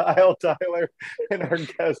for Kyle, Tyler, and our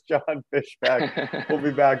guest John Fishback, we'll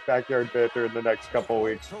be backyard banter in the next couple of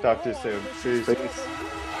weeks. Talk to you soon. Peace.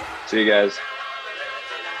 See you guys.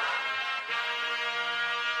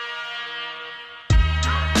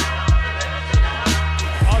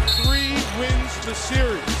 A 3 wins the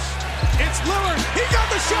series. It's Lillard. He got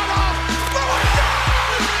the shot off.